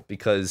 miserable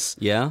because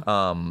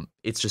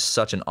it's just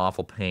such an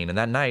awful pain. And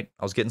that night,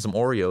 I was getting some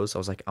Oreos. I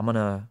was like, I'm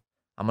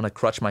gonna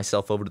crutch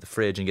myself over to the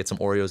fridge and get some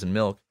Oreos and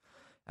milk.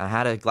 And I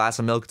had a glass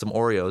of milk and some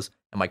Oreos,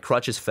 and my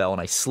crutches fell, and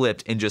I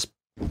slipped and just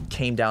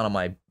came down on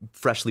my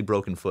freshly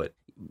broken foot.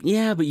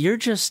 Yeah, but you're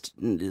just,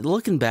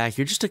 looking back,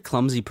 you're just a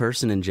clumsy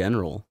person in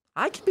general.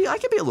 I can be a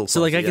little clumsy.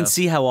 So, like, I can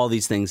see how all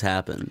these things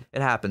happen.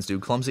 It happens,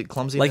 dude.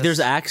 Clumsiness. Like, there's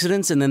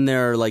accidents, and then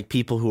there are, like,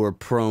 people who are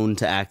prone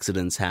to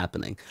accidents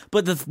happening.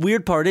 But the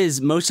weird part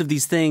is, most of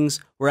these things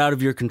were out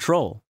of your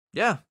control.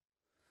 Yeah.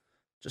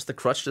 Just the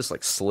crutch just,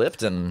 like,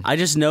 slipped, and... I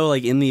just know,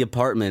 like, in the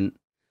apartment,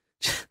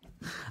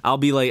 I'll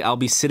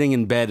be sitting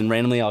in bed, and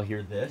randomly I'll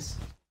hear this.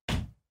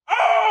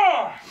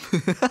 Ah!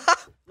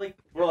 Like,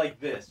 or like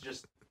this.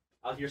 Just,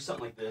 I'll hear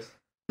something like this.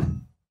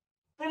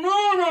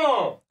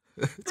 Banana!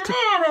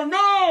 Banana,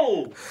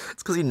 no!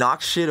 It's because he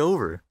knocks shit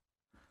over.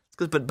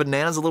 But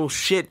Banana's a little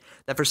shit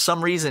that for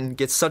some reason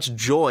gets such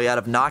joy out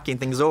of knocking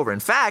things over. In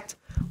fact,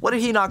 what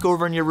did he knock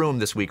over in your room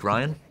this week,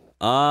 Ryan?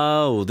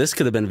 Oh, this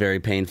could have been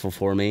very painful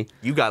for me.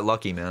 You got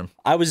lucky, man.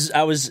 I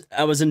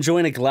was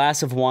enjoying a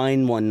glass of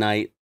wine one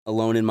night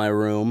alone in my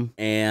room,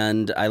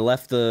 and I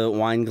left the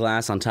wine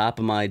glass on top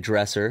of my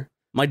dresser.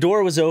 My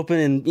door was open,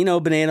 and, you know,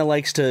 Banana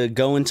likes to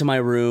go into my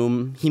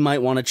room. He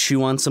might want to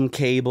chew on some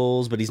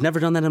cables, but he's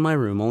never done that in my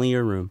room, only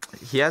your room.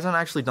 He hasn't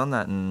actually done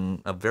that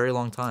in a very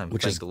long time,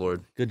 which thank is the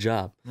Lord. Good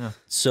job. Yeah.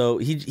 So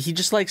he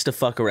just likes to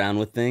fuck around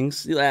with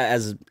things,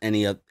 as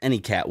any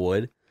cat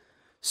would.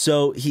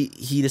 So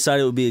he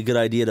decided it would be a good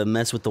idea to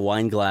mess with the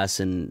wine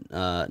glass and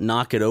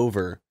knock it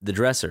over the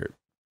dresser.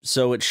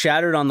 So it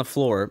shattered on the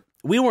floor.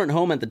 We weren't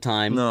home at the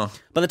time. No.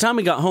 By the time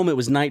we got home, it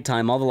was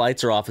nighttime. All the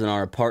lights are off in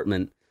our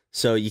apartment.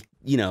 So you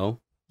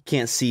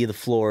can't see the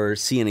floor,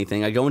 see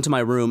anything. I go into my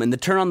room, and to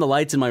turn on the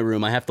lights in my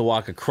room, I have to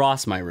walk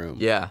across my room.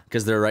 Yeah.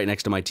 Because they're right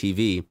next to my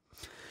TV.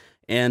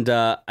 And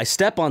I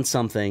step on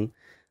something,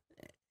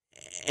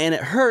 and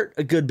it hurt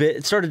a good bit.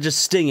 It started just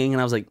stinging,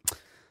 and I was like,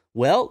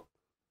 well,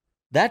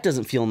 that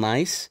doesn't feel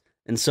nice.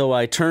 And so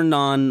I turned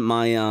on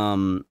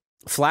my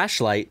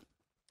flashlight,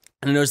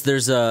 and I noticed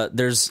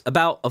there's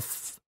about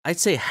I'd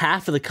say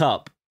half of the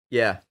cup.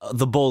 Yeah.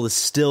 The bowl is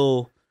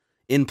still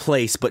in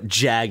place, but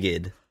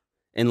jagged.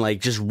 And,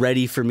 like, just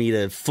ready for me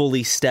to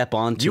fully step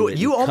onto it.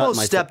 You almost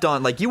stepped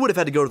on, like, you would have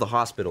had to go to the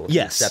hospital if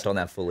you stepped on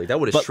that fully. That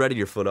would have shredded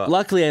your foot up.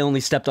 Luckily, I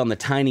only stepped on the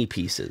tiny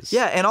pieces.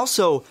 Yeah, and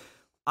also,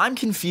 I'm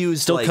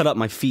confused. Still cut up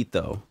my feet,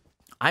 though.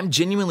 I'm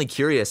genuinely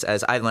curious,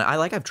 as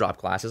I've dropped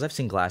glasses. I've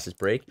seen glasses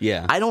break.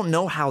 Yeah. I don't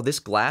know how this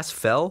glass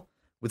fell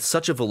with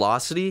such a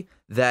velocity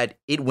that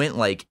it went,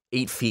 like,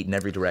 8 feet in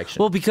every direction.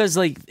 Well, because,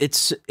 like,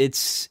 it's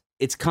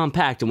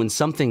compact, and when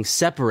something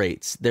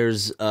separates,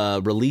 there's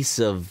a release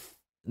of...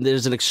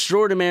 There's an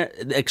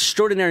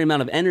extraordinary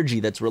amount of energy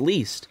that's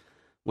released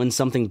when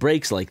something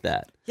breaks like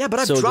that. Yeah, but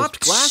I've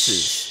dropped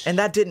glasses, and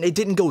it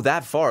didn't go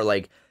that far.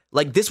 Like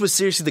this was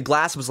seriously, the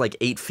glass was like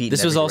 8 feet.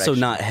 This was also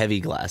not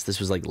heavy glass. This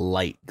was like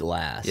light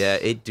glass. Yeah,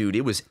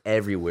 it was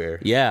everywhere.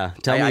 Yeah,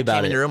 tell me about it. I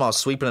came in your room, I was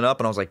sweeping it up,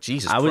 and I was like,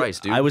 Jesus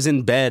Christ, dude. I was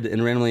in bed,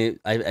 and randomly,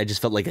 I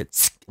just felt like I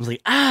was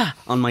like,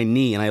 on my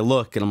knee, and I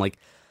look, and I'm like,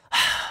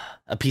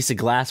 a piece of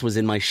glass was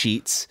in my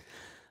sheets.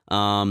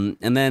 And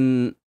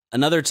then...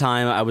 Another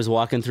time, I was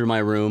walking through my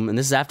room, and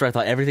this is after I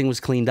thought everything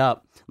was cleaned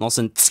up. And all of a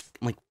sudden,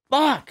 I'm like,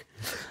 fuck!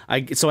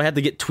 So I had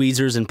to get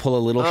tweezers and pull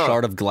a little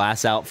shard of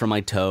glass out from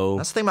my toe.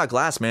 That's the thing about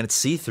glass, man. It's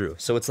see-through.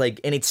 So it's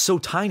like, and it's so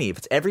tiny. If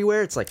it's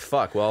everywhere, it's like,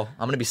 fuck, well,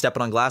 I'm going to be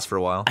stepping on glass for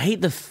a while. I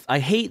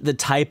hate the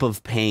type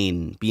of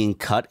pain being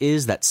cut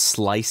is, that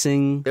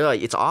slicing. Yeah,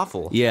 it's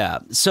awful. Yeah.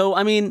 So,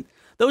 I mean,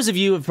 those of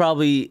you have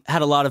probably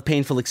had a lot of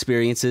painful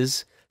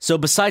experiences. So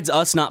besides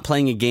us not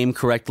playing a game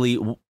correctly...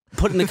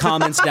 Put in the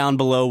comments down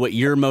below what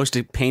your most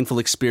painful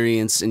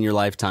experience in your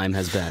lifetime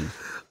has been.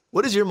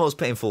 What is your most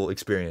painful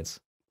experience?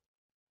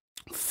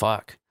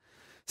 Fuck.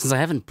 Since I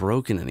haven't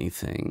broken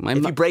anything.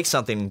 If you break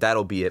something,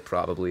 that'll be it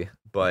probably.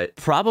 But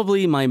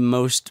probably my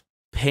most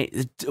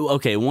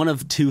okay, one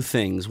of two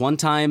things. One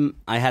time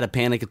I had a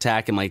panic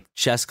attack and my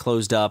chest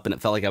closed up and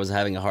it felt like I was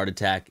having a heart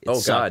attack.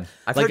 God.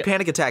 I've heard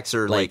panic attacks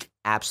are like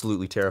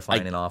absolutely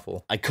terrifying and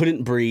awful. I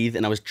couldn't breathe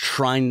and I was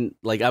trying,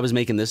 like I was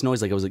making this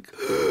noise, like I was like,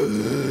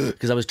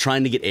 because I was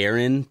trying to get air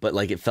in, but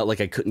like it felt like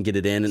I couldn't get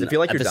it in. Does it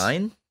feel like you're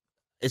dying?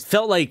 It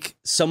felt like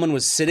someone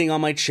was sitting on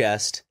my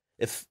chest,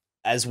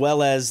 as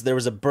well as there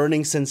was a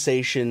burning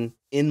sensation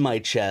in my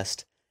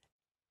chest,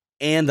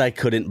 and I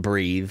couldn't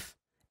breathe.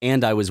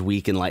 And I was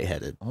weak and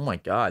lightheaded. Oh my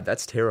God,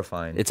 that's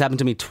terrifying. It's happened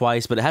to me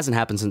twice, but it hasn't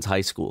happened since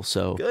high school.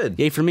 So good.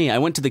 Yay for me. I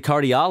went to the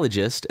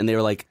cardiologist, and they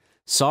were like,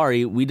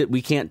 "Sorry,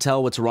 we can't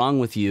tell what's wrong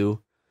with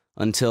you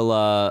until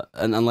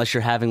unless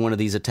you're having one of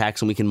these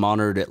attacks, and we can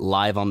monitor it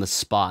live on the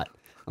spot."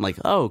 I'm like,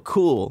 "Oh,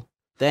 cool,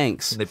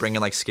 thanks." They bring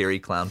in like scary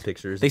clown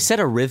pictures. They said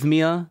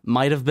arrhythmia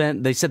might have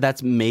been. They said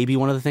that's maybe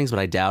one of the things,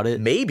 but I doubt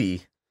it.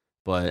 Maybe,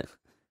 but.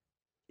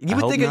 You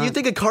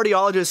think a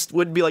cardiologist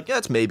would be like, yeah,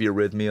 it's maybe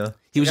arrhythmia.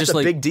 He was just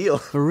like, big deal.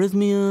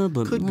 Arrhythmia,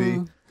 but could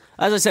be.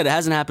 As I said, it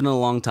hasn't happened in a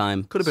long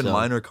time. Could have been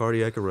minor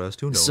cardiac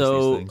arrest. Who knows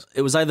so these things?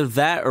 It was either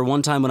that or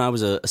one time when I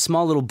was a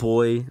small little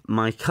boy,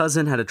 my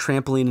cousin had a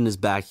trampoline in his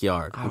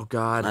backyard. Oh,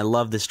 God. I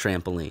love this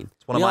trampoline.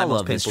 It's one of my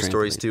most painful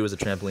stories, too, is a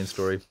trampoline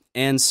story.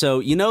 And so,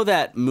 you know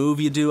that move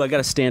you do? I got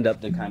to stand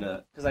up to kind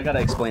of, because I got to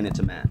explain it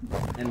to Matt.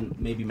 And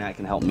maybe Matt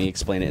can help me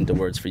explain it into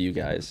words for you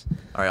guys.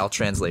 All right, I'll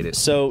translate it.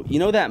 So, you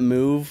know that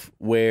move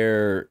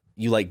where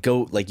you like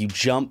go like you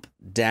jump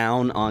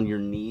down on your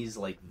knees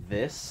like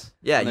this.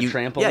 Yeah, on the you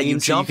trampoline, you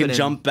so you can and-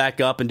 jump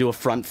back up and do a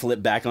front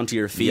flip back onto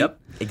your feet. Yep,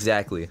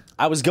 exactly.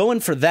 I was going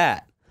for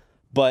that,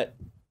 but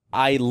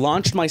I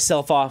launched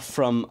myself off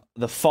from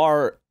the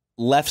far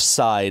left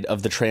side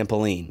of the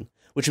trampoline,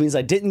 which means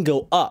I didn't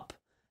go up.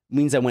 It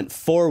means I went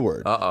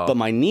forward. But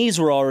my knees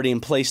were already in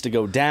place to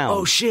go down.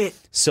 Oh shit!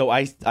 So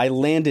I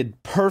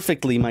landed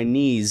perfectly my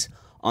knees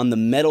on the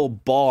metal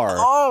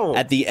bar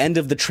at the end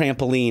of the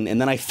trampoline, and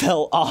then I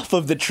fell off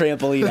of the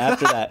trampoline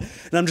after that.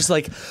 And I'm just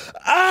like,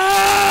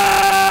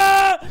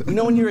 ah! You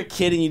know when you're a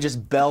kid and you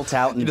just belt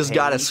out and You just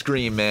gotta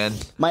scream, man.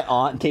 My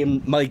aunt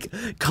came, like,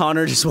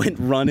 Connor just went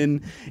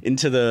running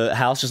into the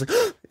house, just like,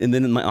 and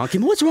then my aunt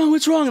came, what's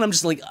wrong? And I'm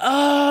just like,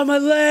 my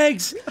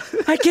legs!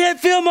 I can't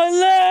feel my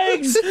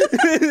legs!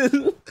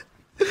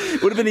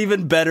 It would have been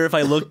even better if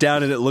I looked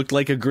down and it looked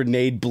like a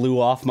grenade blew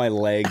off my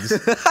legs.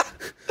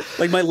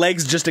 Like my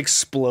legs just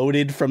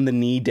exploded from the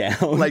knee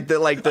down. Like the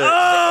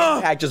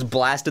impact just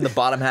blasted the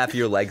bottom half of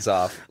your legs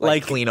off.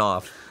 Like clean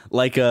off.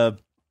 Like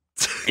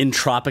in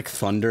Tropic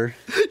Thunder.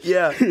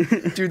 Yeah.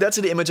 Dude, that's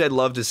an image I'd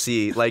love to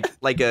see. Like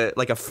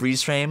a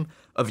freeze frame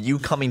of you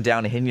coming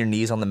down and hitting your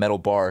knees on the metal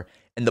bar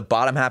and the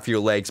bottom half of your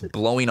legs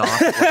blowing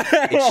off at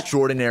like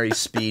extraordinary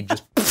speed.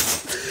 Just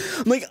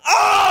I'm like,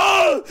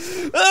 ah!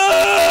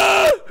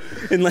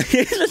 And like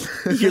you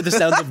hear the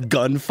sounds of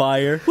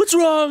gunfire. What's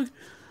wrong?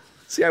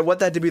 See, I want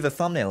that to be the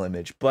thumbnail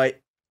image, but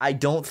I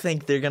don't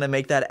think they're gonna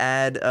make that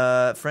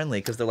ad friendly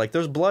because they're like,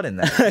 there's blood in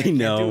that. I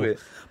know,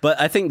 but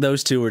I think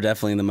those two were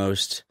definitely the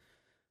most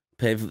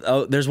painful.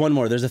 Oh, there's one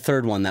more. There's a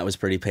third one that was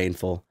pretty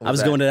painful. I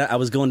was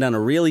going down a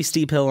really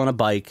steep hill on a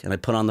bike, and I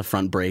put on the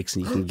front brakes,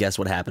 and you can guess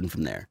what happened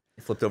from there.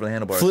 You flipped over the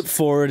handlebars. Flipped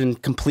forward and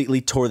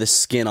completely tore the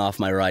skin off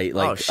my right,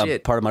 like a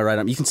part of my right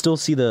arm. You can still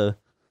see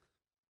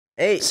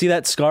see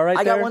that scar right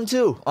there? I got one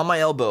too on my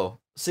elbow.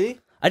 See?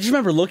 I just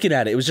remember looking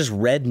at it. It was just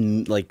red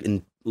and like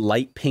in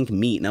light pink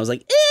meat, and I was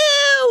like,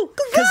 ew,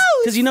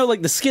 because you know,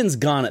 like the skin's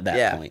gone at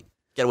that point.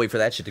 Gotta wait for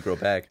that shit to grow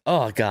back.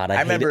 Oh god,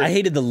 I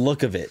hated the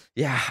look of it.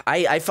 Yeah,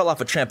 I fell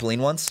off a trampoline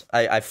once.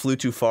 I flew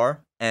too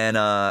far, and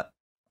I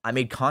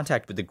made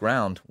contact with the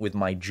ground with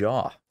my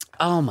jaw.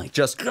 Oh my!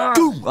 Just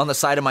boom on the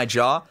side of my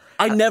jaw.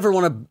 I never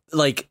want to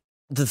like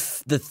the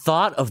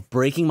thought of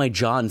breaking my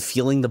jaw and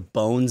feeling the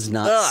bones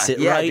not sit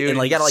right, dude, and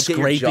like, gotta, like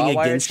scraping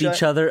against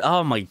each other.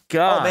 Oh my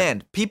god! Oh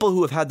man, people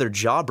who have had their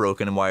jaw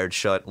broken and wired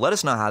shut. Let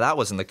us know how that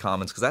was in the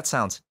comments because that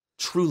sounds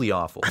truly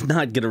awful. I'm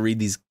not gonna read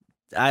these.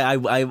 I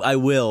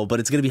will, but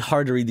it's gonna be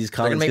hard to read these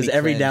comments because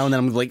every now and then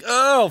I'm like,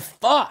 oh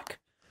fuck.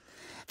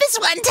 This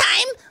one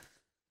time.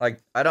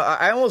 Like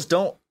I almost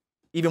don't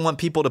even want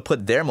people to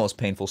put their most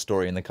painful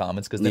story in the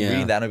comments because then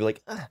reading that and I'll be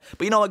like, ugh.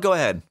 But you know what? Go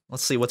ahead.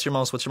 Let's see. What's your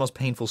most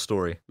painful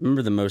story?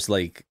 Remember the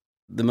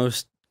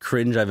most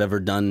cringe I've ever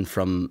done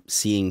from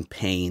seeing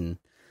pain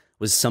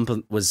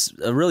was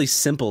a really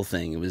simple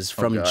thing. It was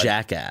from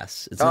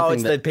Jackass. It's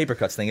the paper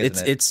cuts thing,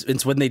 isn't it?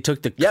 It's when they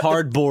took the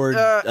cardboard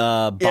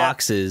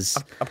boxes.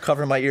 I'm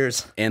covering my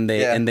ears. And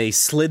they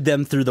slid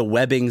them through the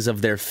webbings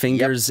of their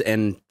fingers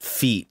and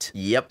feet.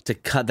 Yep. To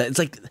cut that. It's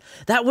like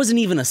that wasn't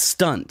even a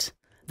stunt.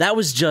 That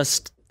was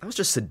just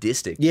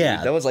sadistic. Yeah.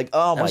 Dude. That was like, oh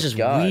my god. That was just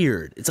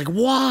weird. It's like,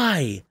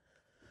 why?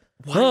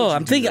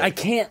 I'm thinking, I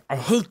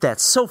hate that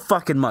so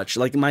fucking much.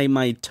 Like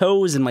my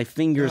toes and my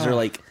fingers are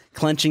like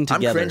clenching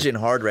together. I'm cringing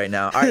hard right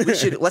now. All right,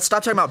 let's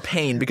stop talking about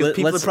pain because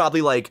people are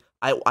probably like,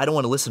 I don't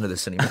want to listen to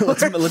this anymore.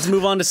 let's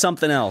move on to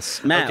something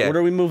else. Matt, What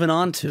are we moving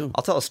on to?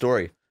 I'll tell a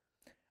story.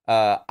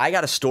 I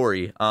got a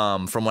story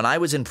from when I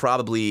was in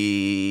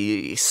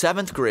probably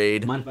 7th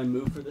grade. Mind if I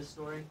move for this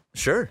story?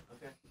 Sure.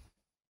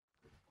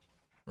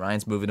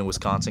 Ryan's moving to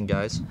Wisconsin,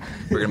 guys.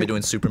 We're going to be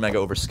doing Super Mega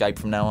over Skype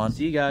from now on.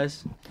 See you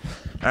guys.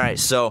 All right,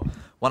 so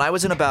when I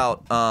was in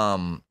about...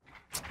 I'll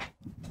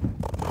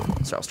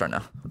start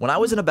now. When I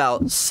was in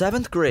about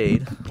 7th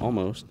grade...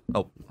 Almost.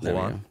 Oh, hold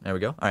on. There we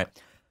go. All right.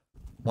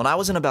 When I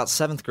was in about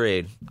 7th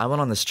grade, I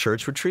went on this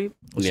church retreat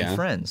with some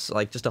friends,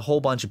 like just a whole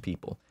bunch of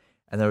people.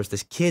 And there was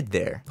this kid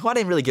there who I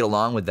didn't really get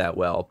along with that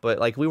well, but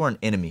like we weren't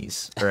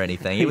enemies or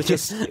anything. It was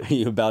just... Are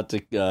you about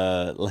to,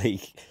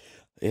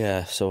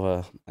 Yeah,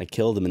 so I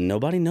killed him, and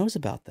nobody knows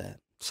about that.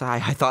 So I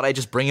thought I'd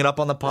just bring it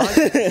up on the pod.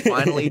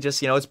 Finally,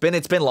 just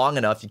it's been long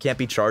enough. You can't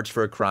be charged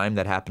for a crime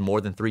that happened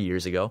more than 3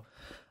 years ago.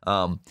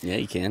 Yeah,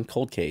 you can.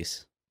 Cold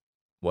case.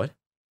 What?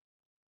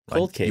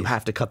 Cold case. You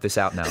have to cut this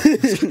out now.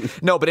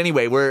 No, but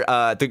anyway,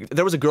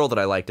 there was a girl that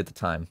I liked at the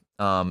time,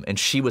 and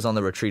she was on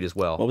the retreat as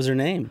well. What was her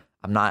name?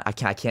 I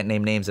can't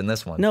name names in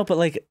this one. No, but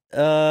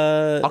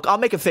I'll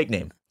make a fake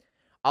name.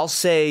 I'll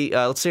say,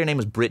 let's say her name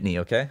was Brittany,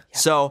 okay? Yeah.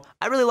 So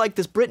I really liked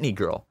this Brittany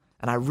girl,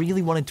 and I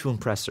really wanted to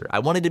impress her. I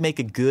wanted to make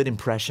a good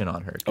impression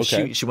on her.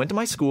 Okay. She went to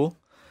my school,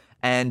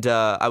 and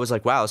I was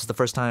like, wow, this is the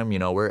first time,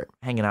 we're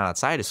hanging out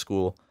outside of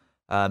school.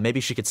 Maybe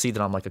she could see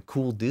that I'm like a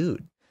cool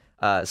dude.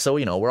 So,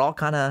 we're all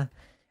kind of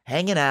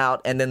hanging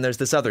out, and then there's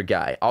this other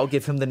guy. I'll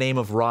give him the name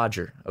of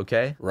Roger,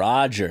 okay?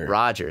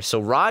 Roger. So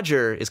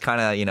Roger is kind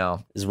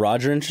of, Is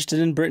Roger interested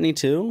in Brittany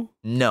too?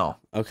 No.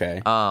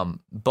 Okay.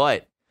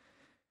 But...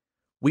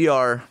 we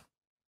are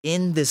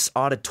in this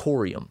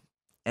auditorium,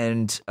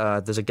 and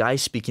there's a guy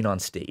speaking on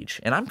stage,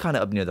 and I'm kind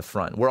of up near the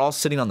front. We're all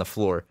sitting on the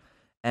floor,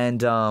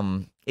 and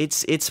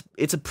it's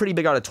a pretty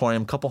big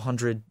auditorium, couple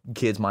hundred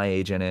kids my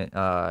age in it.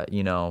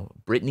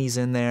 Brittany's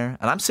in there,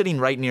 and I'm sitting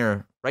right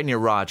near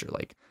Roger,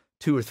 like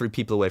 2 or 3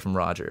 people away from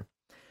Roger.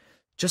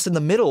 Just in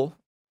the middle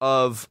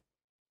of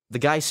the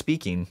guy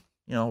speaking,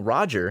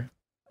 Roger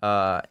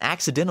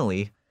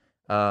accidentally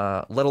let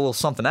a little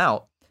something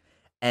out,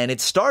 and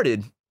it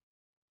started,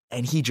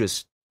 and he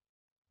just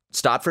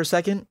stopped for a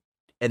second,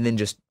 and then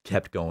just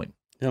kept going.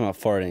 You're not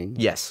farting?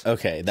 Yes.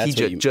 Okay, that's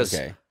he what you...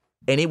 okay.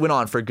 And it went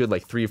on for a good,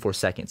 3 or 4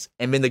 seconds.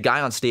 And then the guy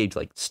on stage,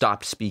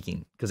 stopped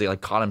speaking because they,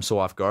 caught him so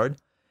off guard.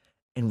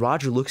 And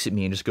Roger looks at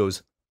me and just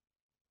goes,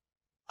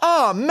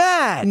 "Oh,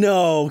 Matt!"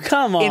 No,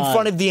 come on. In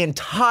front of the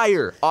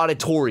entire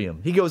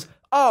auditorium. He goes,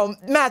 "Oh,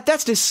 Matt,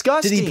 that's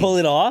disgusting." Did he pull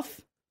it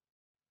off?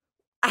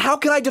 How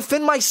can I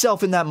defend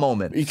myself in that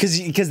moment?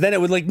 Because then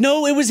it would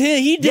no, it was him.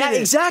 He did it. Yeah,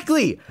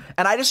 exactly.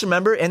 And I just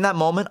remember in that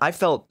moment, I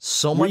felt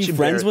so much. Were you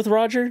friends with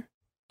Roger?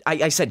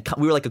 I said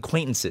we were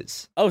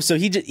acquaintances. Oh, so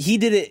he did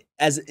it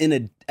as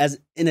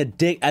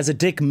a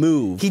dick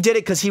move. He did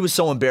it because he was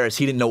so embarrassed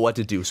he didn't know what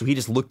to do, so he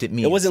just looked at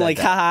me. It wasn't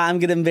haha, I'm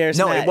gonna embarrass.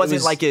 No, Matt. it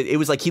wasn't it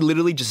was he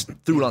literally just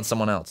threw it on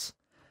someone else.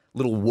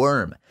 Little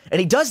worm. And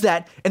he does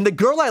that, and the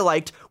girl I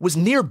liked was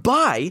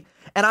nearby,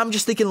 and I'm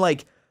just thinking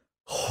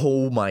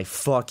oh my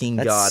fucking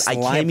God, I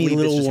can't believe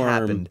this just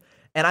happened.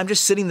 And I'm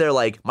just sitting there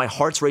my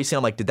heart's racing.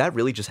 I'm like, did that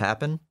really just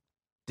happen?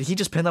 Did he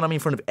just pin that on me in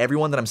front of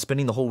everyone that I'm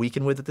spending the whole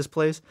weekend with at this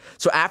place?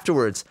 So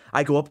afterwards,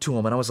 I go up to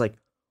him and I was like,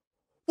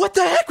 "What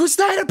the heck was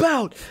that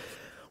about?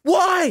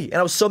 Why?" And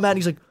I was so mad.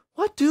 He's like,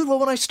 "What, dude? Well,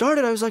 when I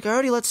started, I was like, I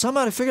already let some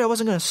out. I figured I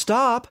wasn't going to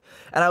stop."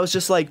 And I was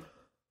just like,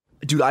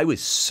 dude, I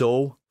was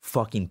so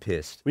fucking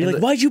pissed. You're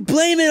 "Why'd you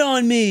blame it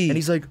on me?" And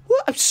he's like,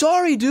 "What? I'm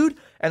sorry, dude."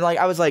 And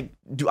I was like,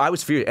 dude, I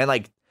was furious.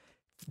 And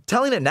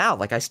telling it now,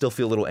 I still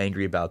feel a little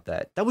angry about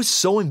that. That was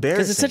so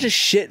embarrassing. Because it's such a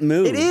shit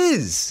move. It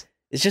is.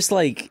 It's just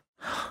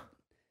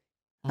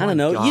I don't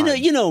know. God.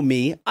 You know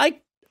me.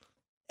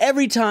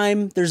 Every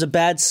time there's a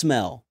bad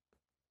smell,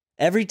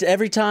 every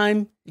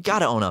time you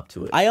gotta own up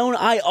to it.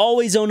 I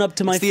always own up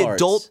to my farts. It's the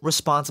adult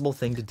responsible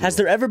thing to do. Has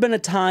there ever been a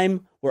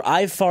time where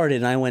I farted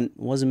and I went,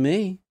 "Wasn't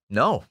me"?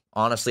 No,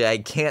 honestly, I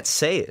can't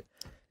say it.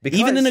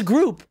 Even in a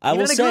group, I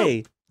will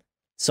say,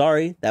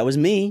 "Sorry, that was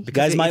me." You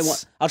guys might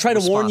want. I'll try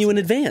to warn you in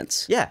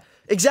advance. Yeah.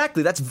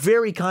 Exactly. That's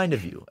very kind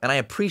of you, and I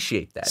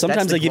appreciate that.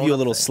 Sometimes I give you a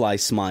little sly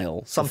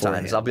smile.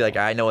 Sometimes I'll be like,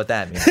 "I know what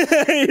that means."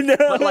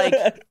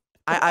 But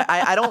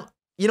I don't.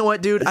 You know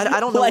what, dude?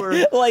 I don't know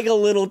where. Like a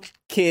little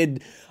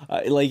kid,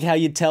 how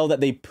you tell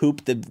that they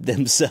pooped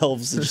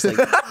themselves. Just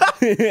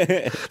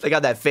they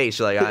got that face.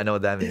 You're like, "I know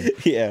what that means."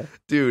 Yeah,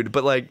 dude.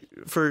 But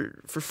for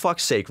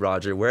fuck's sake,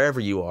 Roger,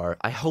 wherever you are,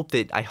 I hope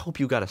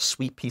you got a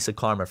sweet piece of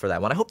karma for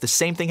that one. I hope the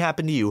same thing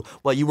happened to you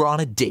while you were on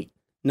a date.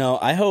 No,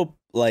 I hope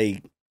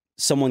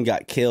someone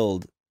got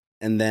killed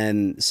and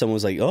then someone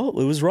was like, "Oh,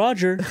 it was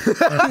Roger."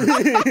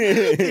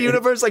 The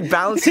universe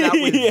balancing out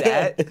with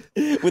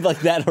that. With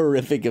that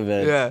horrific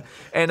event. Yeah.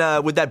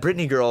 And with that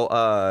Brittany girl,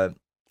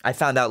 I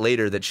found out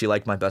later that she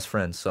liked my best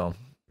friend. So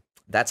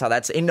that's how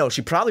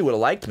she probably would have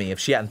liked me if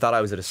she hadn't thought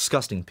I was a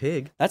disgusting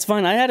pig. That's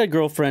fine. I had a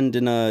girlfriend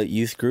in a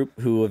youth group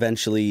who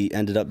eventually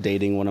ended up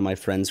dating one of my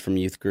friends from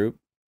youth group.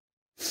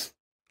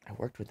 I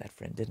worked with that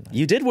friend, didn't I?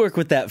 You did work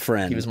with that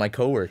friend. He was my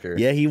coworker.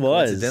 Yeah, he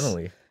was.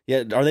 Coincidentally.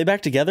 Yeah, are they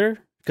back together?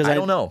 I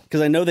don't know.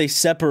 Because I know they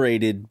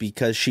separated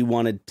because she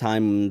wanted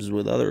times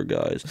with other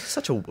guys.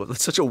 Such a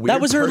weird.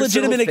 That was her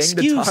legitimate thing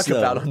excuse to talk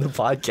about on the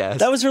podcast.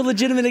 That was her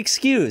legitimate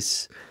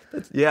excuse.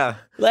 Yeah,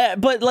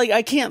 but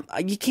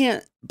you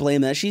can't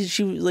blame that. She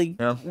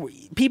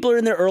people are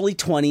in their early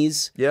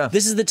 20s. Yeah,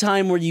 this is the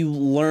time where you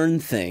learn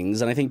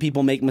things, and I think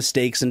people make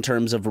mistakes in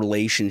terms of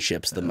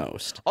relationships the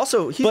most.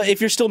 Also, but if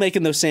you're still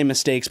making those same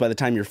mistakes by the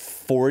time you're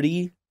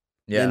 40.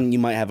 Yeah. Then you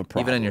might have a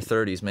problem. Even in your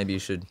 30s, maybe you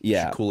should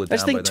cool it down. I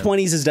just think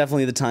 20s is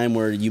definitely the time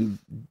where you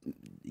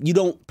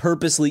shouldn't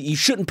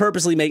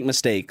purposely make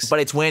mistakes. But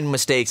it's when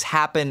mistakes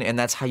happen, and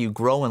that's how you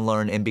grow and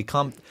learn and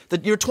become.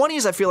 Your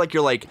 20s, I feel like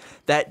you're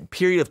that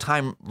period of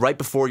time right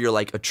before you're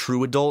a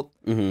true adult,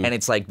 and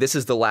it's this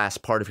is the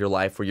last part of your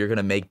life where you're going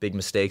to make big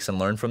mistakes and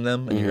learn from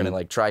them, and you're going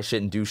to try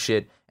shit and do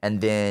shit,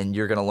 and then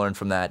you're going to learn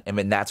from that, and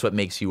then that's what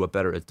makes you a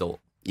better adult.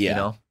 Yeah. You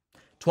know?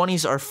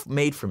 20s are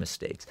made for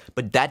mistakes,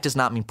 but that does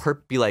not mean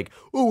be like,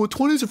 "Oh, well,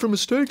 20s are for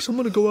mistakes. I'm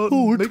going to go out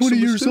and we're make 20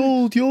 years mistakes.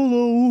 Old,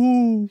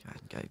 YOLO."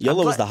 God.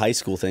 YOLO was the high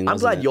school thing, I'm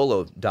glad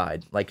YOLO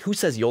died. Who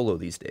says YOLO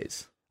these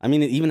days? I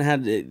mean, it even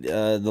had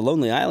The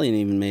Lonely Island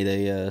even made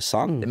a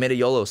song. They made a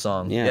YOLO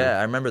song. Yeah,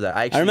 I remember that.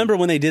 I remember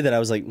when they did that, I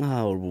was like,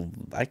 oh,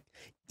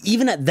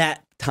 even at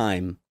that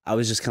time, I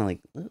was just kind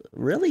of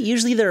really?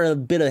 Usually they're a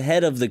bit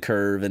ahead of the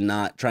curve and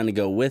not trying to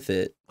go with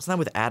it. Wasn't that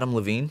with Adam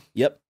Levine?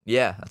 Yep.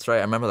 Yeah, that's right.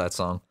 I remember that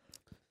song.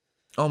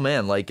 Oh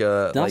man, Did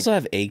it also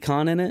have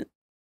Akon in it?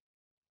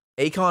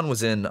 Akon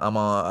was in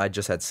I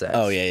Just Had Sex.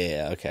 Oh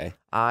yeah, okay.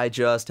 I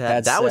Just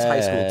Had that was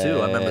high school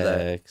too. I remember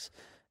that.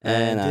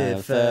 And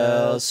it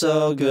felt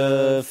so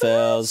good,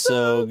 felt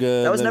so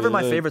good. That was never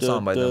my favorite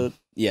song by them.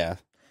 Yeah.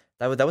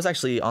 That was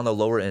actually on the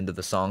lower end of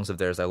the songs of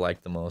theirs I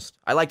liked the most.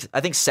 I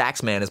think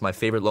Sax Man is my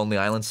favorite Lonely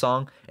Island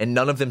song, and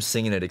none of them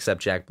singing it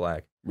except Jack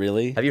Black.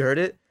 Really? Have you heard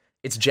it?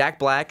 It's Jack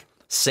Black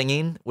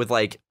singing with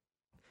like,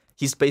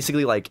 he's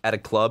basically like at a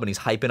club and he's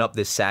hyping up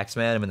this sax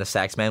man, and then the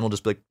sax man will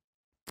just be like,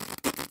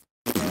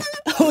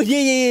 Oh,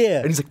 yeah.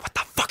 and he's like, what the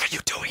fuck are you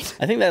doing?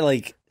 I think that,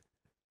 like...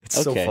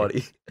 It's so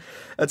funny.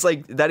 That's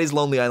like, that is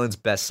Lonely Island's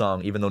best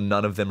song, even though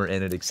none of them are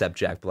in it except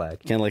Jack Black.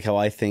 Kind of like how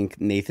I think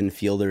Nathan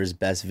Fielder's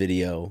best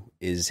video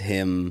is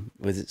him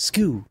with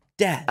Scoo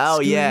Dad. Oh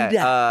Scoo yeah,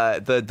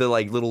 Dad. the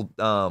like little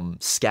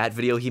scat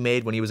video he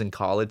made when he was in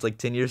college like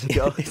 10 years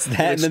ago. It's that,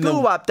 Like, and then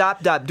Scoo wop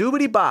dop dop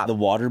doobity bop. The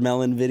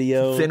watermelon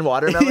video. Thin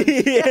Watermelon.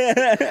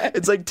 Yeah.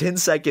 It's like 10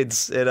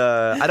 seconds, and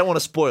I don't want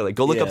to spoil it.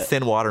 Go look up Yeah.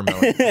 Thin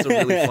Watermelon. It's a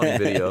really funny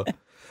video.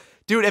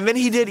 Dude, and then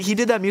he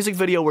did that music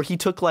video where he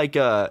took like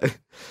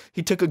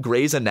he took a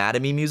Grey's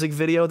Anatomy music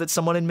video that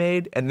someone had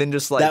made, and then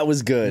just like That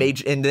was good.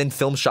 and then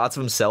filmed shots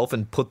of himself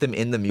and put them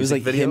in the It was music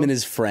like video. him and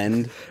his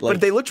friend. Like,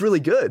 But they looked really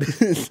good.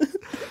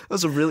 That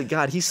was a really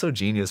God. He's so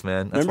genius,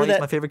 man. That's Remember why he's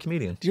that- my favorite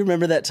comedian. do you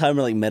remember that time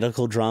where like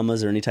medical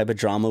dramas or any type of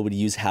drama would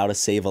use How to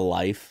Save a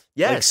Life?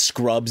 Yes. Like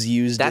Scrubs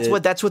used That's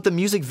it. what the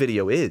music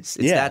video is.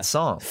 It's that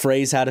song.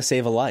 Phrase How to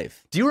Save a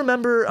Life. Do you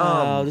remember?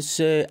 How to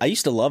say... I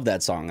used to love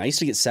that song. I used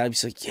to get sad. I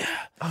used to like, yeah.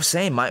 Oh,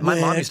 same. My mom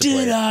Where used to play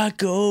did it. I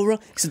go wrong?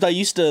 Except I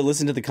used to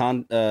listen to the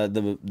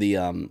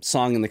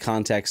song in the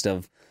context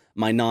of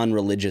my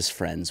non-religious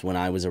friends when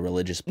I was a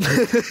religious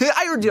person.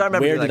 I remember.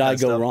 Where that did kind I of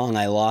go stuff. wrong?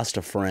 I lost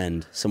a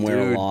friend somewhere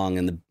Dude.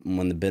 along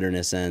when the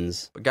bitterness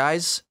ends. But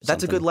guys,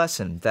 that's a Something. good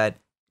lesson. That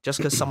just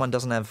because someone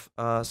doesn't have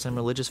some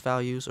religious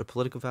values or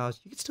political values,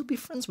 you can still be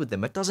friends with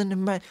them. It doesn't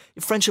matter.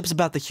 Friendship's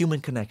about the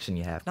human connection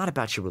you have, not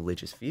about your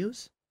religious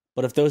views.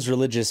 But if those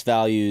religious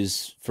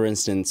values, for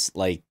instance,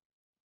 like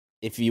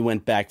if you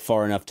went back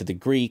far enough to the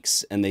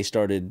Greeks and they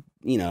started,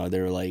 they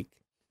were like,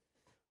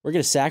 we're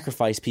going to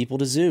sacrifice people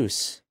to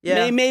Zeus.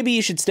 Yeah. Maybe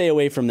you should stay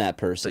away from that So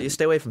person. you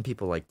stay away from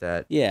people like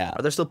that. Yeah.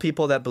 Are there still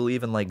people that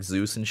believe in like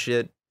Zeus and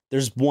shit?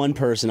 There's one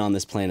person on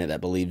this planet that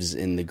believes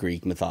in the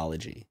Greek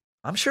mythology,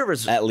 I'm sure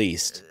there's. at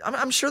least.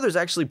 I'm sure there's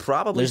actually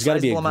probably There's a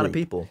gotta be a sizable amount of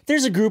group. people.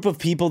 There's a group of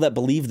people that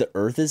believe the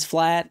earth is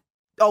flat.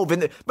 Oh,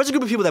 but there's a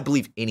group of people that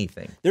believe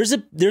anything. There's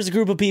a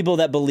group of people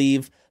that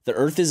believe the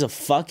earth is a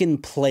fucking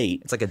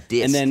plate. It's like a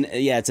disc. And then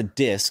it's a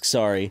disc,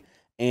 sorry.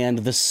 And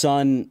the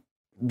sun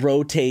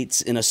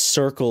rotates in a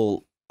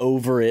circle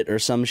over it or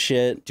some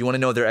shit. Do you want to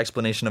know their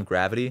explanation of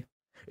gravity?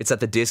 It's that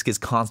the disc is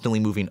constantly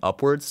moving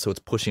upwards, so it's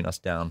pushing us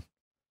down.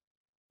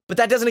 But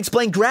that doesn't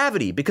explain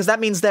gravity, because that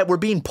means that we're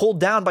being pulled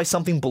down by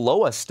something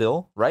below us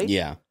still, right?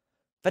 Yeah.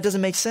 That doesn't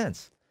make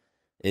sense.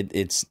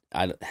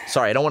 I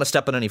Sorry, I don't want to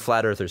step on any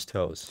flat earthers'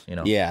 toes,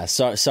 yeah,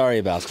 sorry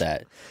about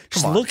that.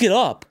 Just on. look it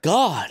up.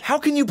 God. How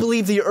can you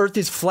believe the earth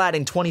is flat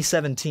in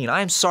 2017?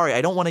 I'm sorry,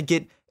 I don't want to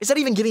get... Is that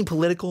even getting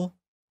political?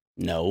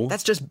 No.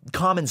 That's just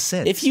common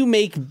sense. If you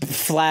make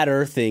flat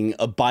earthing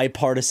a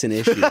bipartisan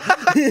issue.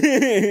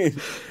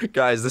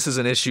 Guys, this is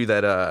an issue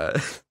that,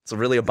 it's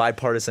really a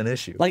bipartisan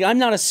issue. Like, I'm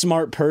not a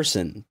smart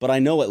person, but I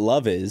know what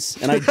love is,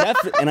 and I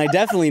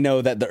definitely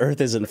know that the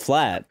earth isn't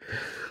flat.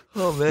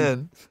 Oh,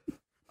 man.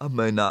 I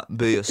may not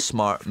be a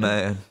smart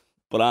man.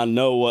 But I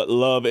know what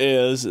love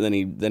is. And then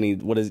he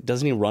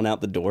doesn't he run out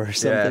the door or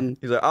something? Yeah.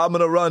 He's like, I'm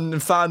gonna run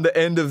and find the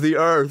end of the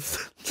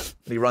earth.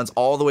 And he runs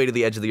all the way to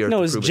the edge of the earth. No, it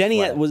to was prove it's Jenny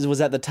flat.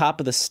 was at the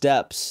top of the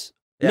steps.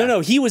 Yeah.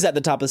 No, he was at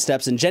the top of the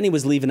steps, and Jenny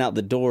was leaving out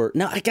the door.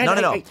 No, I can't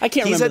He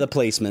remember said- the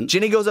placement.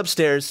 Jenny goes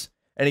upstairs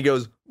and he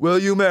goes, "Will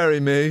you marry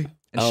me?"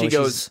 And she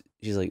goes,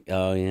 she's like,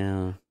 oh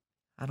yeah.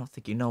 "I don't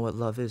think you know what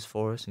love is,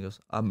 Forrest." He goes,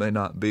 "I may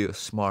not be a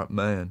smart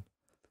man,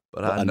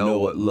 but I know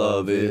what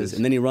love is."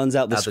 And then he runs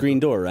out the Out the screen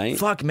door, right?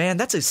 Fuck,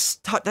 man, I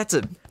just got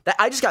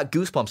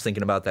goosebumps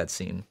thinking about that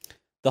scene.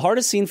 The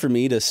hardest scene for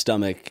me to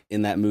stomach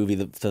in that movie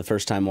the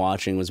first time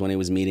watching was when he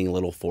was meeting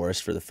little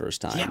Forrest for the first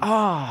time.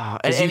 Yeah,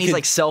 and you he's could-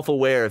 like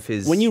self-aware of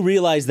his. When you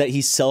realize that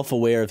he's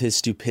self-aware of his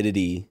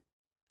stupidity,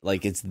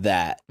 like it's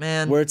that.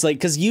 Man. Where it's like,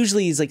 because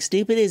usually he's like,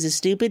 stupid is as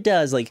stupid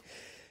does. Like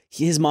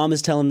his mom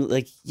is telling him,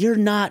 like, you're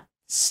not,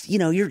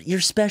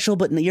 you're special,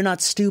 but you're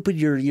not stupid.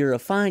 You're a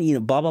fine,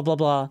 blah, blah, blah,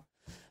 blah.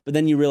 But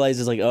then you realize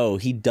it's like, oh,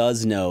 he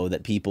does know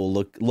that people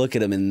look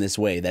at him in this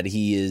way, that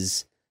he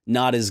is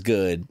not as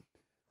good.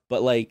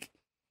 But like,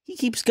 he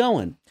keeps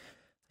going.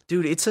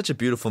 Dude, it's such a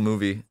beautiful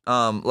movie.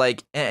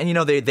 Like, and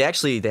they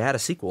actually had a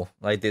sequel,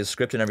 like the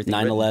script and everything.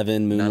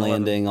 9/11, moon 9/11.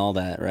 landing, all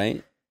that,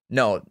 right?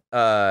 No,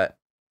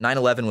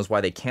 9/11 was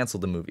why they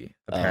canceled the movie.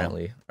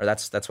 Apparently, or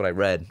that's what I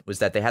read, was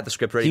that they had the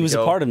script ready. He was to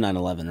go. a part of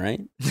 9/11,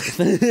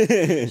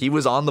 right? He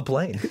was on the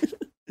plane.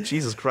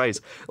 Jesus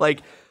Christ!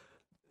 Like,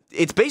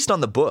 it's based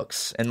on the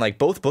books, and like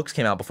both books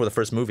came out before the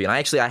first movie. And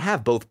I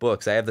have both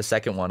books. I have the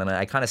second one, and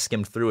I kind of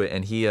skimmed through it.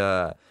 And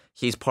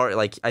he's part,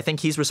 like, I think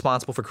he's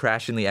responsible for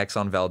crashing the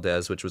Exxon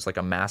Valdez, which was like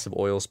a massive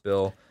oil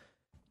spill.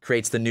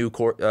 Creates the new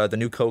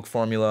Coke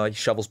formula. He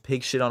shovels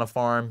pig shit on a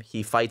farm.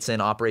 He fights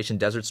in Operation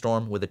Desert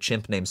Storm with a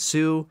chimp named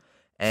Sue,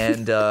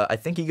 and I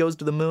think he goes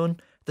to the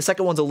moon. The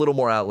second one's a little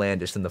more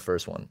outlandish than the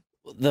first one.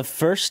 the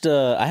first,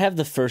 I have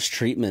the first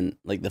treatment,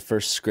 like the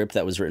first script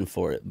that was written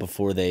for it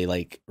before they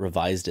like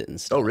revised it and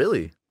stuff. Oh,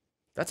 really?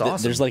 That's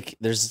awesome.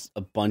 There's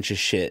a bunch of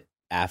shit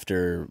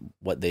after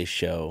what they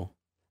show.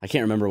 I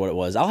can't remember what it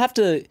was. I'll have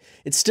to.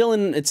 It's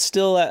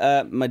still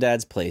at my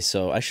dad's place,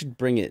 so I should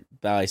bring it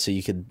by so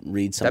you could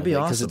read some That'd be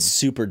of it because awesome. it's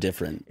super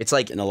different. It's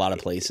like in a lot of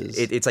places.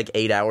 It's like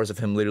 8 hours of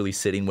him literally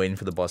sitting, waiting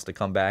for the bus to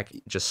come back.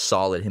 Just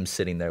solid him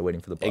sitting there waiting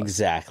for the bus.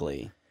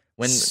 Exactly.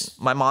 When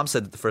my mom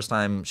said that the first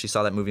time she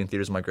saw that movie in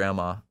theaters with my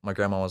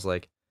grandma was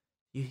like,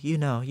 you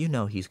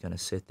know he's gonna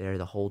sit there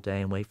the whole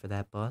day and wait for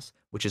that bus,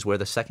 which is where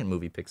the second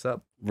movie picks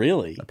up.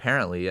 Really?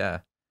 Apparently,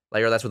 yeah.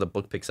 Like, or that's where the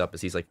book picks up, is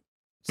he's like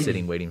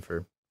sitting waiting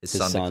for his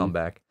son to come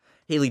back.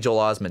 Haley Joel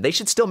Osment. They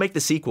should still make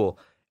the sequel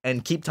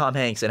and keep Tom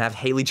Hanks and have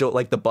Haley Joel,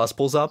 like the bus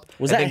pulls up.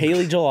 Was that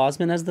Haley Joel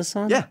Osment as the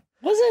son? Yeah.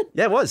 Was it?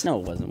 Yeah, it was.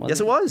 No, it wasn't. Yes,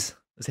 it was.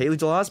 It's Haley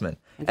Joel Osment.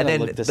 And then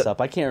look this up.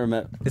 I can't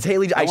remember. It's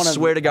Haley. I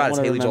swear to God, it's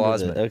Haley Joel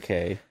Osment.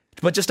 Okay.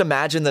 But just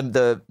imagine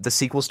the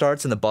sequel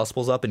starts and the bus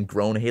pulls up and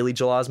grown Haley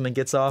Joel Osment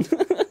gets off.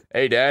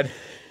 Hey, Dad.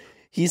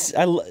 He's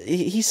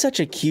such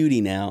a cutie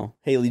now,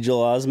 Haley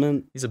Joel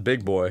Osment. He's a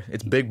big boy.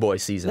 It's big boy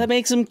season. That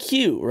makes him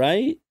cute,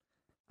 right?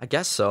 I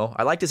guess so.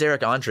 I liked his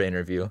Eric Andre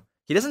interview.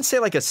 He doesn't say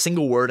like a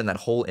single word in that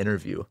whole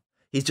interview.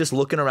 He's just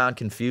looking around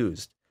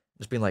confused,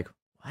 just being like,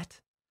 what?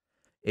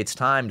 It's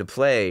time to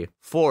play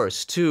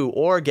Force to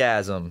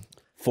Orgasm.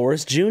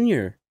 Forrest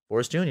Jr.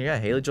 Forrest Jr., yeah,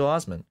 Haley Joel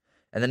Osment.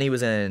 And then he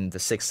was in The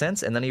Sixth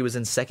Sense, and then he was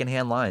in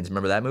Secondhand Lines.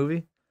 Remember that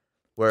movie?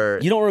 Where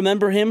you don't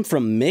remember him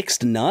from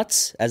Mixed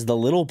Nuts as the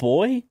little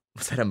boy?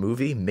 Was that a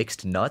movie?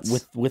 Mixed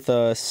Nuts? With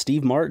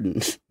Steve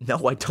Martin.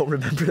 No, I don't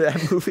remember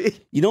that movie.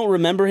 You don't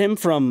remember him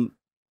from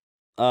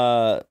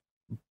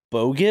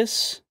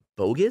Bogus?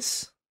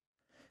 Bogus?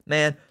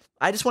 Man,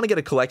 I just want to get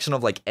a collection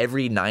of like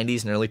every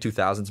 90s and early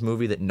 2000s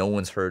movie that no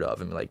one's heard of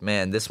and be like,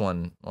 man, this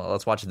one, well,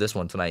 let's watch this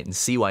one tonight and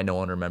see why no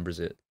one remembers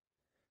it.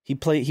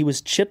 He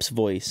was Chip's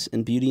voice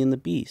in Beauty and the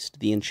Beast,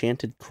 The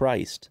Enchanted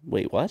Christ.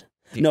 Wait, what?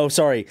 No,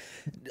 sorry.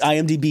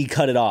 IMDb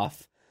cut it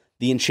off.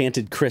 The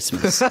Enchanted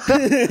Christmas.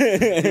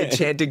 The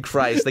Enchanted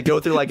Christ. They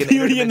go through like an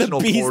Beauty and the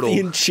interdimensional Beast, portal. The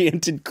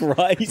Enchanted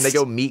Christ. And they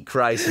go meet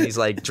Christ and he's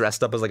like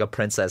dressed up as like a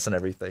princess and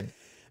everything.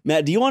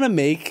 Matt, do you want to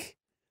make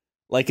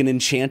like an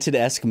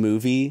Enchanted-esque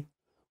movie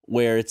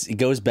where it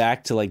goes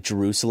back to like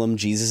Jerusalem?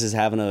 Jesus is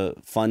having a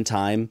fun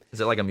time.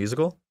 Is it like a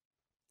musical?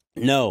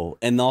 No.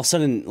 And all of a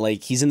sudden,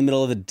 like he's in the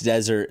middle of the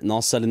desert and all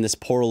of a sudden this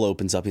portal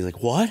opens up. He's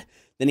like, what?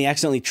 Then he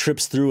accidentally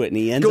trips through it and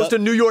he goes to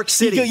New York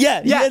City. He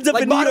ends up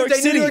like in New York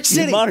City. New York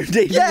City. Modern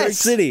day New York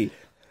City.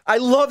 I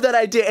love that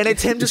idea. And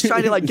it's him just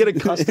trying to like get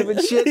accustomed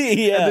and shit.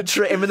 Yeah. And the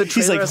trailer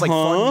He's like, has like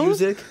fun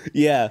music.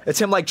 Yeah.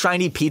 It's him like trying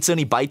to eat pizza and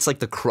he bites like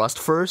the crust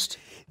first.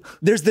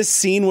 There's this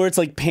scene where it's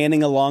like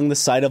panning along the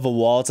side of a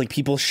wall. It's like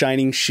people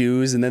shining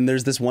shoes, and then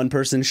there's this one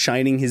person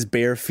shining his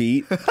bare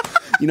feet.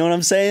 You know what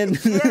I'm saying?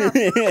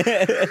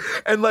 Yeah.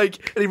 and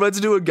he runs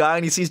into a guy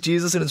and he sees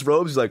Jesus in his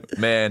robes. He's like,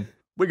 man,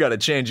 we got to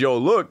change your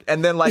look.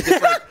 And then like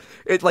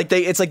it's like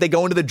they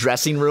go into the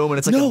dressing room and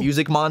it's like a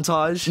music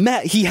montage.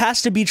 Matt, he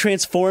has to be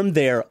transformed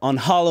there on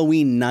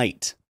Halloween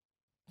night.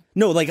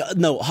 No,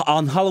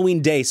 on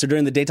Halloween day. So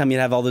during the daytime, you'd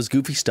have all this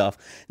goofy stuff.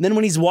 And then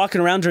when he's walking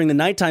around during the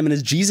nighttime in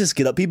his Jesus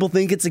get up, people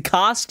think it's a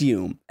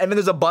costume. And then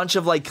there's a bunch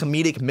of like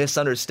comedic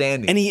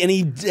misunderstandings. And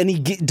he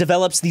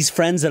develops these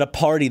friends at a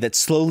party that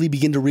slowly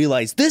begin to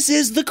realize this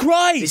is the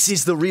Christ. This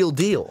is the real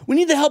deal. We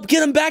need to help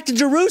get him back to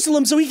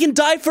Jerusalem so he can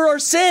die for our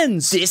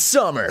sins this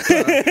summer.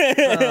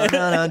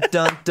 That's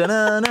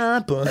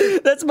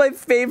my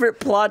favorite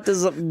plot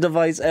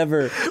device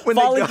ever.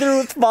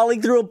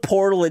 Falling through a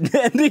portal and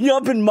ending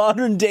up in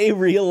modern day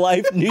real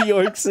life New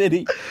York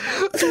City.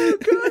 Oh,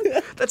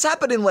 God. That's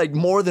happened in like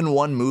more than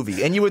one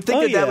movie. And you would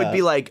think that would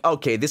be like,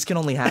 okay, this can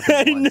only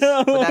happen once.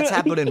 Know. But that's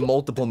happened in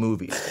multiple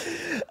movies.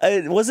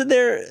 Wasn't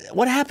there...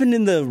 What happened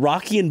in the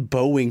Rocky and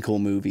Bullwinkle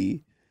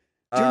movie?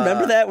 Do you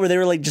remember that? Where they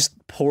were like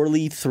just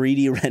poorly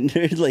 3D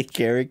rendered like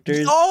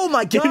characters? Oh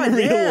my God, in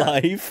real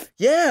life.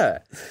 Yeah.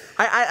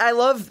 I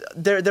love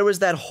there was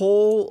that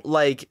whole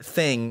like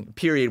thing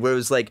period where it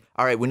was like,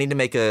 all right, we need to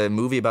make a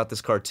movie about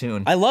this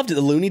cartoon. I loved it.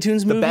 The Looney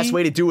Tunes movie. The best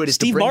way to do it is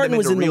Steve to bring Martin them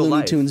was into in the real Looney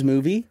life. Tunes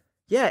movie.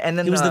 Yeah, and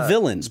then he was the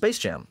villain. Space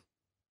Jam,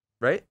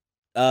 right?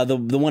 The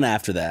one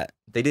after that.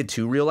 They did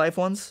 2 real life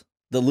ones.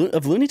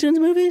 Of Looney Tunes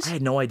movies? I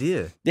had no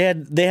idea.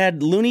 They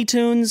had Looney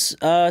Tunes,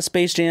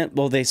 Space Jam.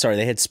 Well, they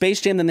had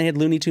Space Jam, then they had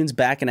Looney Tunes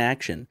Back in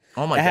Action.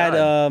 Oh my God!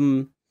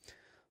 God!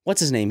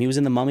 What's his name? He was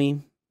in The Mummy.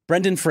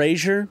 Brendan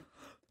Fraser.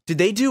 Did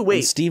they do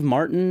and Steve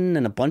Martin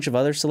and a bunch of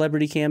other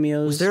celebrity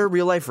cameos? Was there a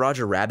real life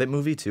Roger Rabbit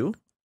movie too?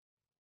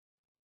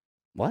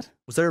 What?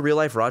 Was there a real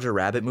life Roger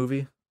Rabbit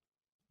movie?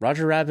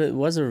 Roger Rabbit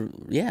was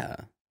yeah. What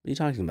are you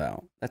talking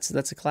about?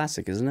 That's a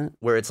classic, isn't it?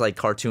 Where it's like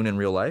cartoon in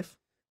real life?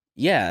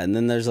 Yeah, and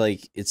then there's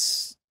like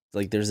there's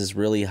this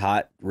really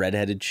hot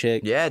redheaded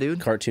chick. Yeah, dude.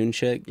 Cartoon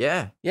chick.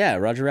 Yeah. Yeah,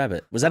 Roger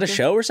Rabbit. Was that a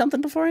show or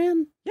something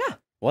beforehand? Yeah.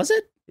 Was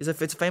it? It's a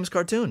famous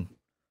cartoon.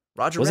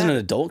 Roger Was Rabbit. it an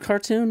adult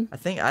cartoon? I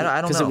think I don't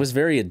know. Because it was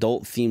very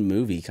adult themed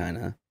movie kind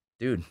of.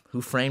 Dude, Who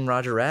Framed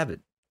Roger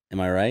Rabbit? Am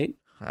I right?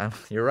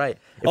 You're right.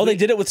 They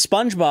did it with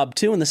SpongeBob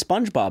too in the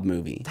SpongeBob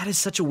movie. That is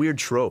such a weird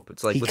trope.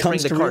 It's like, He let's bring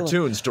comes the to real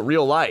cartoons to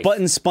real life. But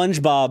in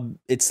SpongeBob,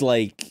 it's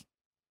like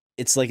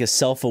a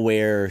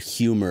self-aware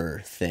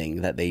humor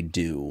thing that they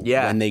do.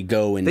 Yeah. When they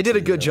go into they did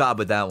a good job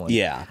with that one.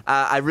 Yeah.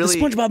 I really.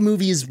 The SpongeBob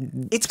movie is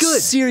It's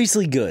good.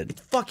 Seriously good.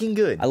 Fucking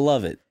good. I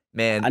love it.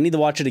 Man, I need to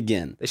watch it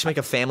again. they should make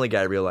a Family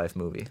Guy real life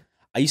movie.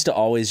 I used to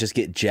always just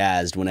get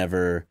jazzed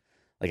whenever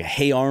like a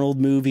Hey Arnold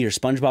movie or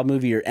SpongeBob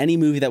movie or any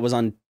movie that was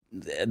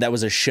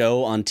a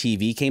show on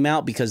TV came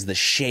out because the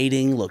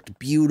shading looked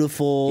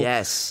beautiful.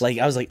 Yes. Like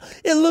I was like,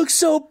 it looks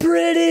so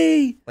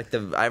pretty.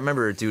 I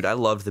remember, dude, I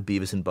loved the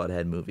Beavis and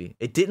Butthead movie.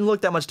 It didn't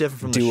look that much different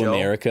from the Do show.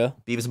 America.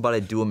 Beavis and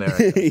Butthead Do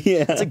America.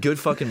 Yeah. It's a good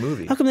fucking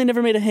movie. How come they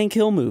never made a Hank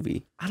Hill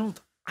movie? I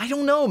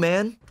don't know,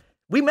 man.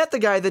 We met the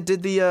guy that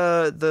did the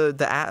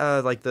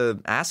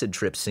acid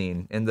trip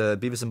scene in the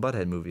Beavis and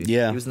Butthead movie.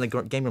 Yeah. He was in the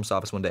Game Grumps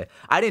office one day.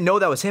 I didn't know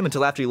that was him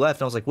until after he left,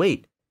 and I was like,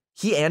 wait,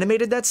 he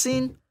animated that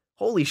scene?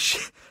 Holy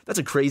shit. That's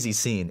a crazy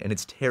scene, and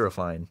it's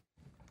terrifying.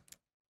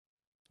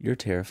 You're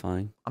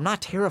terrifying. I'm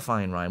not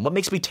terrifying, Ryan. What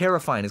makes me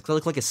terrifying? Is it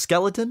look like a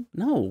skeleton?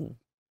 No.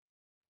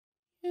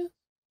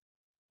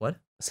 What?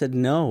 I said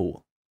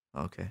no.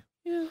 Okay.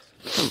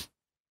 Yes.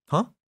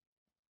 Huh?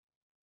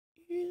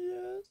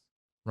 Yes.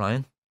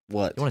 Ryan,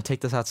 What? you want to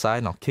take this outside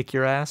and I'll kick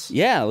your ass?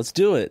 Yeah, let's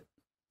do it.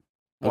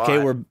 Okay,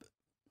 Why? we're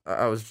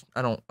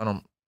I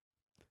don't.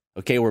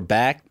 okay. We're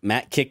back.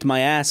 Matt kicked my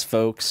ass,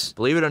 folks.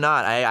 Believe it or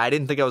not, I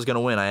didn't think I was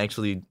gonna win. I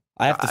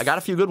got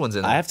a few good ones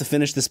in there. I have to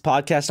finish this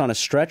podcast on a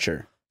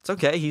stretcher. It's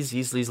okay.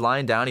 He's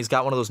lying down. He's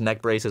got one of those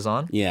neck braces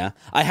on. Yeah,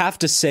 I have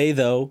to say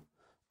though,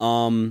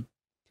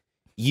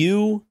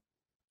 you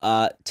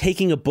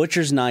taking a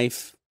butcher's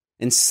knife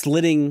and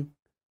slitting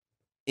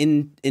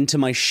into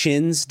my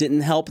shins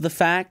didn't help the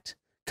fact.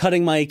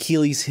 Cutting my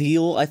Achilles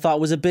heel I thought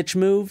was a bitch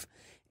move,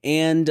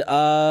 and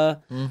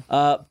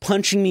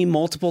punching me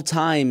multiple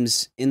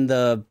times in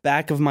the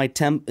back of my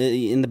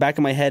in the back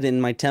of my head and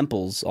my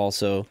temples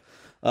also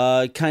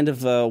kind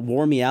of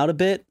wore me out a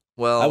bit.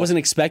 Well, I wasn't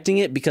expecting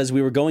it because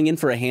we were going in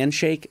for a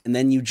handshake, and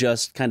then you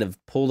just kind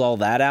of pulled all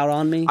that out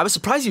on me. I was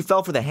surprised you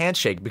fell for the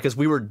handshake because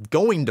we were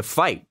going to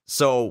fight.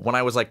 So when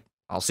I was like,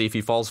 I'll see if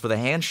he falls for the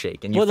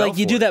handshake, and you fell you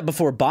for do it. that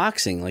before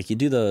boxing, like you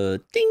do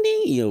the ding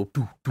ding. You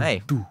know,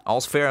 Hey,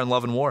 all's fair in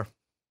love and war.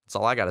 That's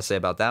all I got to say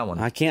about that one.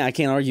 I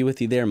can't argue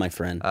with you there, my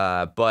friend.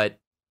 But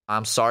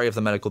I'm sorry if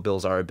the medical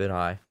bills are a bit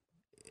high.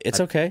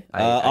 It's okay.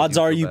 I Odds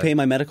do are feel you bad. pay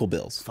my medical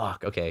bills.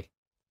 Fuck. Okay.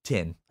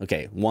 10.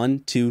 Okay,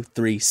 1, 2,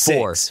 3,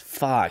 4. 6.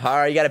 Fuck. All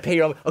right, you got to pay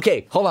your own.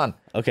 Okay, hold on.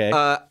 Okay.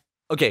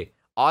 Okay.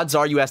 Odds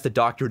are you ask the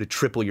doctor to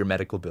triple your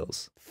medical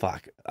bills.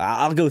 Fuck.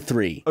 I'll go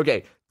 3.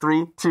 Okay.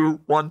 3, 2,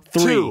 1,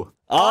 3. 2.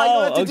 Oh, I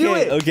don't have to do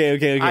okay, it.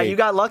 okay. Ah, you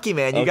got lucky,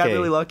 man. You got Okay.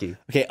 really lucky.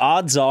 Okay,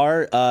 odds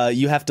are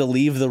you have to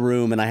leave the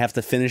room and I have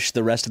to finish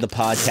the rest of the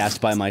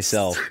podcast by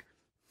myself.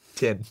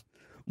 10.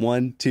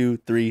 1, 2,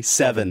 3,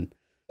 7.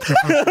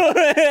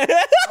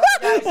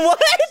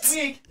 What?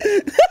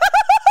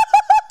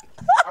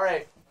 All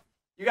right.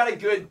 You got a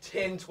good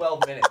 10,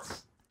 12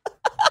 minutes.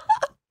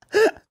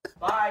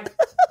 Bye.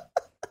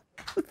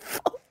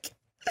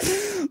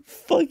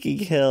 Fucking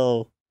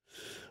hell.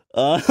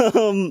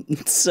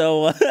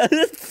 So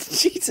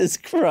Jesus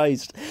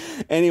Christ.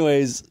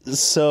 Anyways,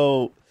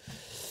 so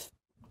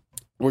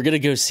we're gonna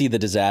go see The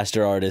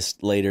Disaster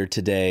Artist later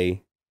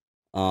today.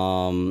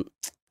 Episode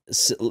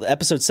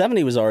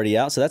 70 was already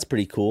out, so that's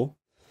pretty cool.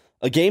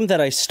 A game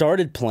that I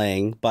started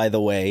playing, by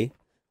the way,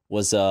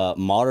 was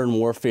Modern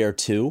Warfare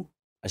 2.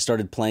 I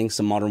started playing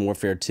some Modern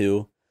Warfare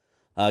 2,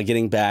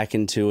 getting back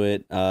into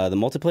it. The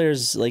multiplayer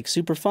is like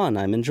super fun.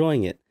 I'm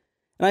enjoying it.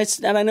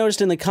 And I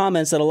noticed in the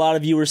comments that a lot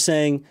of you were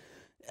saying,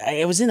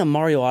 it was in a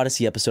Mario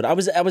Odyssey episode. I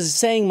was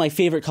saying my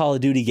favorite Call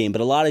of Duty game,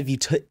 but a lot of you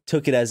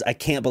took it as, I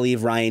can't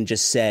believe Ryan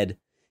just said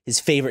his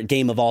favorite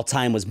game of all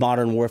time was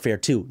Modern Warfare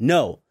 2.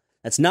 No,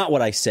 that's not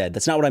what I said.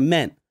 That's not what I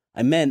meant.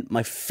 I meant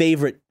my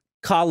favorite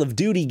Call of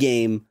Duty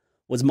game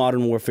was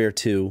Modern Warfare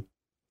 2.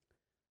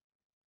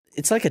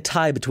 It's like a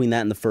tie between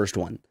that and the first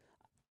one.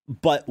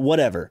 But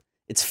whatever.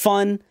 It's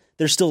fun.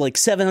 There's still like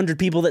 700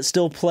 people that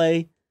still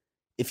play.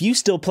 If you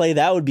still play,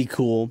 that would be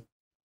cool.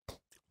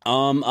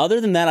 Other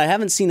than that, I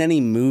haven't seen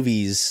any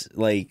movies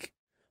like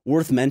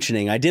worth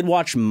mentioning. I did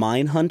watch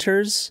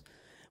Mindhunters,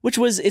 which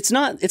was it's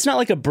not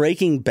like a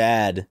Breaking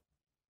Bad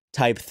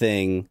type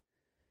thing.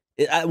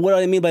 What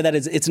I mean by that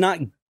is it's not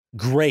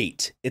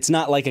great. It's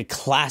not like a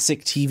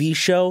classic TV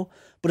show,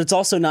 but it's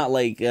also not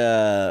like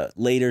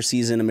later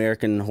season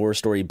American Horror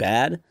Story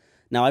bad.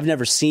 Now, I've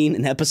never seen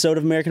an episode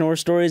of American Horror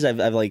Stories.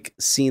 I've like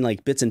seen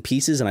like bits and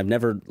pieces, and I've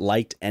never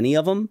liked any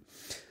of them.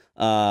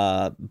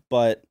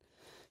 But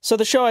so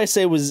the show I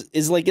say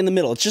is like in the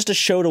middle. It's just a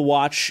show to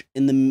watch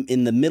in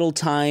the middle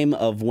time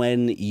of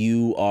when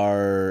you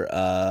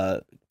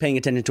are paying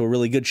attention to a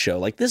really good show.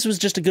 Like this was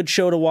just a good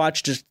show to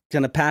watch, just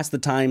kind of pass the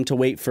time to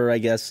wait for, I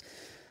guess,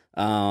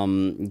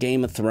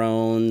 Game of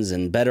Thrones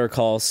and Better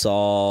Call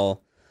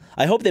Saul.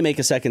 I hope they make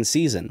a second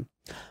season.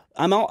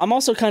 I'm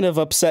also kind of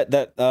upset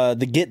that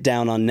The Get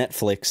Down on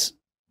Netflix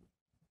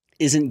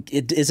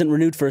isn't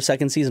renewed for a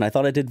second season. I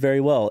thought it did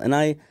very well, and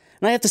I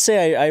have to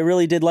say I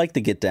really did like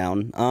The Get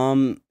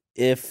Down.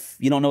 If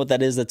you don't know what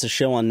that is, that's a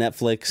show on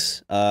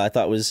Netflix. I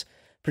thought it was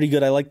pretty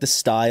good. I like the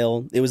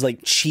style. It was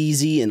like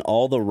cheesy in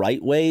all the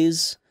right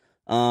ways.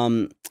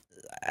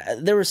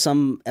 There were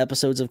some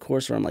episodes, of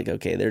course, where I'm like,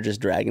 okay, they're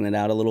just dragging it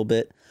out a little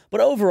bit.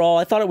 But overall,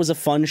 I thought it was a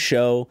fun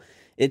show.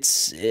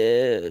 It's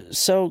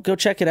so go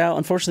check it out.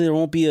 Unfortunately, there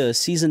won't be a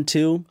season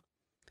 2,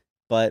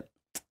 but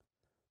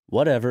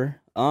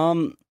whatever.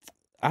 I'm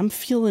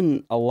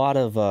feeling a lot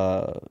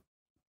of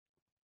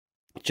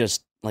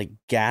just like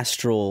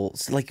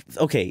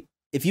okay,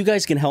 if you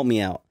guys can help me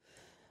out.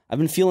 I've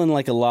been feeling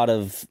like a lot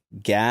of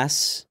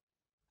gas,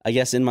 I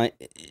guess, in my,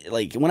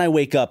 like when I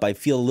wake up, I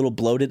feel a little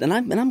bloated, and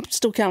I'm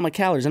still counting my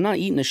calories. I'm not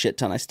eating a shit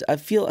ton. I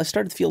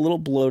started to feel a little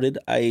bloated.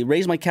 I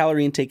raised my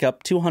calorie intake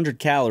up 200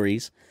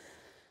 calories.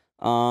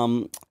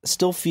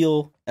 Still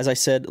feel, as I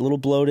said, a little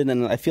bloated,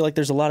 and I feel like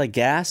there's a lot of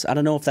gas. I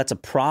don't know if that's a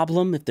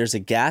problem, if there's a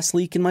gas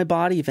leak in my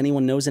body, if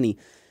anyone knows any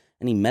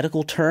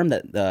medical term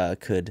that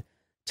could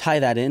tie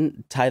that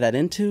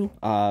into,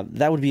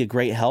 that would be a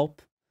great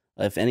help.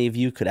 If any of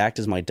you could act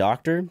as my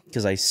doctor,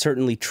 because I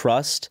certainly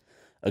trust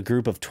a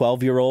group of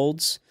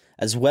 12-year-olds,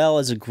 as well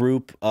as a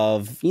group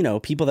of,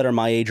 people that are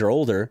my age or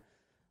older,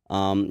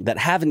 that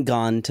haven't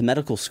gone to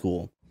medical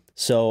school.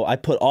 So I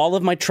put all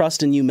of my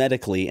trust in you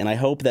medically, and I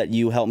hope that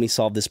you help me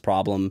solve this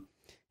problem,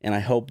 and I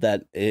hope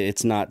that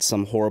it's not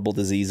some horrible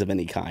disease of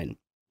any kind.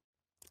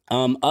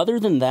 Other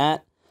than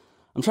that,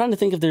 I'm trying to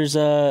think if there's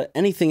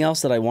anything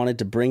else that I wanted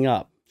to bring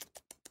up.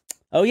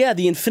 Oh yeah,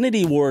 the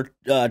Infinity War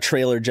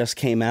trailer just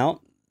came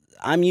out.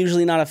 I'm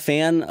usually not a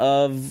fan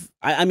of...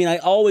 I mean, I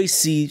always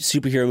see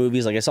superhero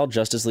movies. Like, I saw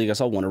Justice League, I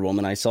saw Wonder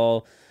Woman, I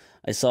saw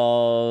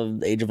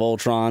Age of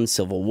Ultron,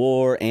 Civil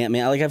War,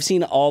 Ant-Man. Like, I've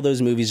seen all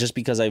those movies just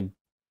because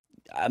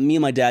me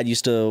and my dad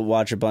used to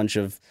watch a bunch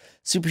of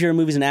superhero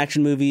movies and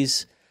action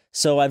movies.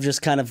 So I've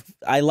just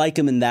I like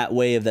him in that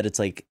way of that it's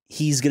like,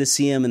 he's going to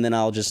see him and then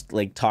I'll just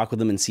like talk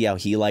with him and see how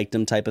he liked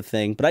him type of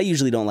thing. But I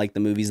usually don't like the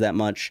movies that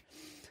much.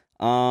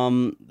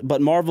 But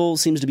Marvel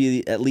seems to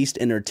be at least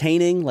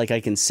entertaining. Like,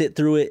 I can sit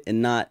through it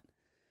and not...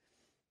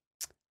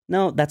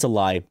 No, that's a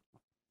lie.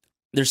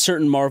 There's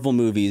certain Marvel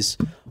movies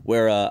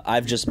where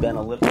I've just been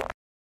a little...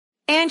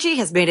 Angie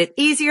has made it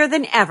easier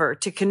than ever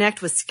to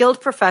connect with skilled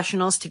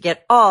professionals to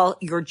get all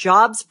your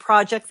jobs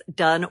projects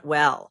done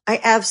well. I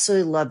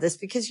absolutely love this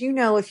because,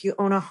 if you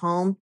own a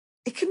home,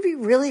 it can be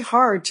really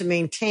hard to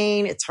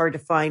maintain. It's hard to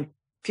find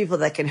people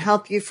that can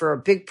help you for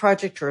a big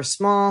project or a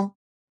small.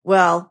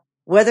 Well,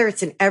 whether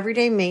it's in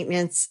everyday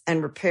maintenance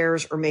and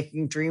repairs or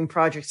making dream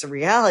projects a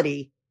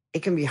reality,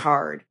 it can be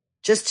hard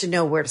just to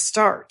know where to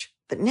start.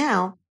 But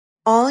now,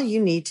 all you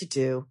need to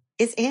do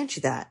is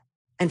Angie that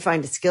and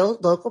find a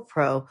skilled local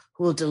pro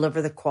who will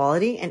deliver the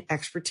quality and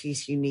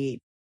expertise you need.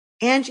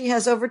 Angie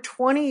has over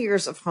 20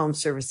 years of home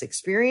service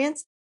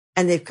experience,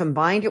 and they've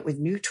combined it with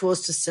new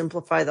tools to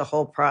simplify the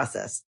whole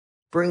process.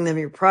 Bring them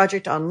your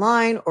project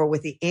online or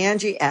with the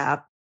Angie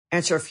app.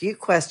 Answer a few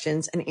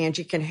questions, and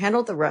Angie can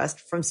handle the rest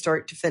from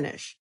start to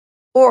finish.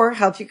 Or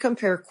help you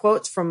compare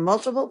quotes from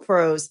multiple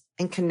pros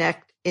and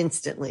connect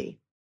instantly.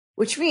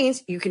 Which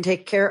means you can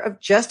take care of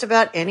just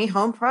about any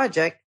home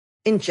project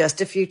in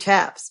just a few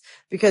taps.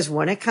 Because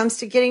when it comes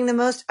to getting the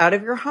most out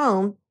of your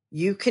home,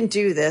 you can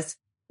do this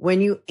when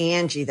you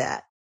Angie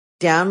that.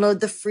 Download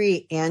the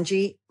free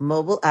Angie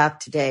mobile app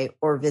today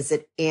or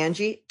visit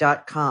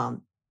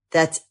Angie.com.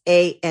 That's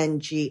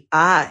ANGI.com.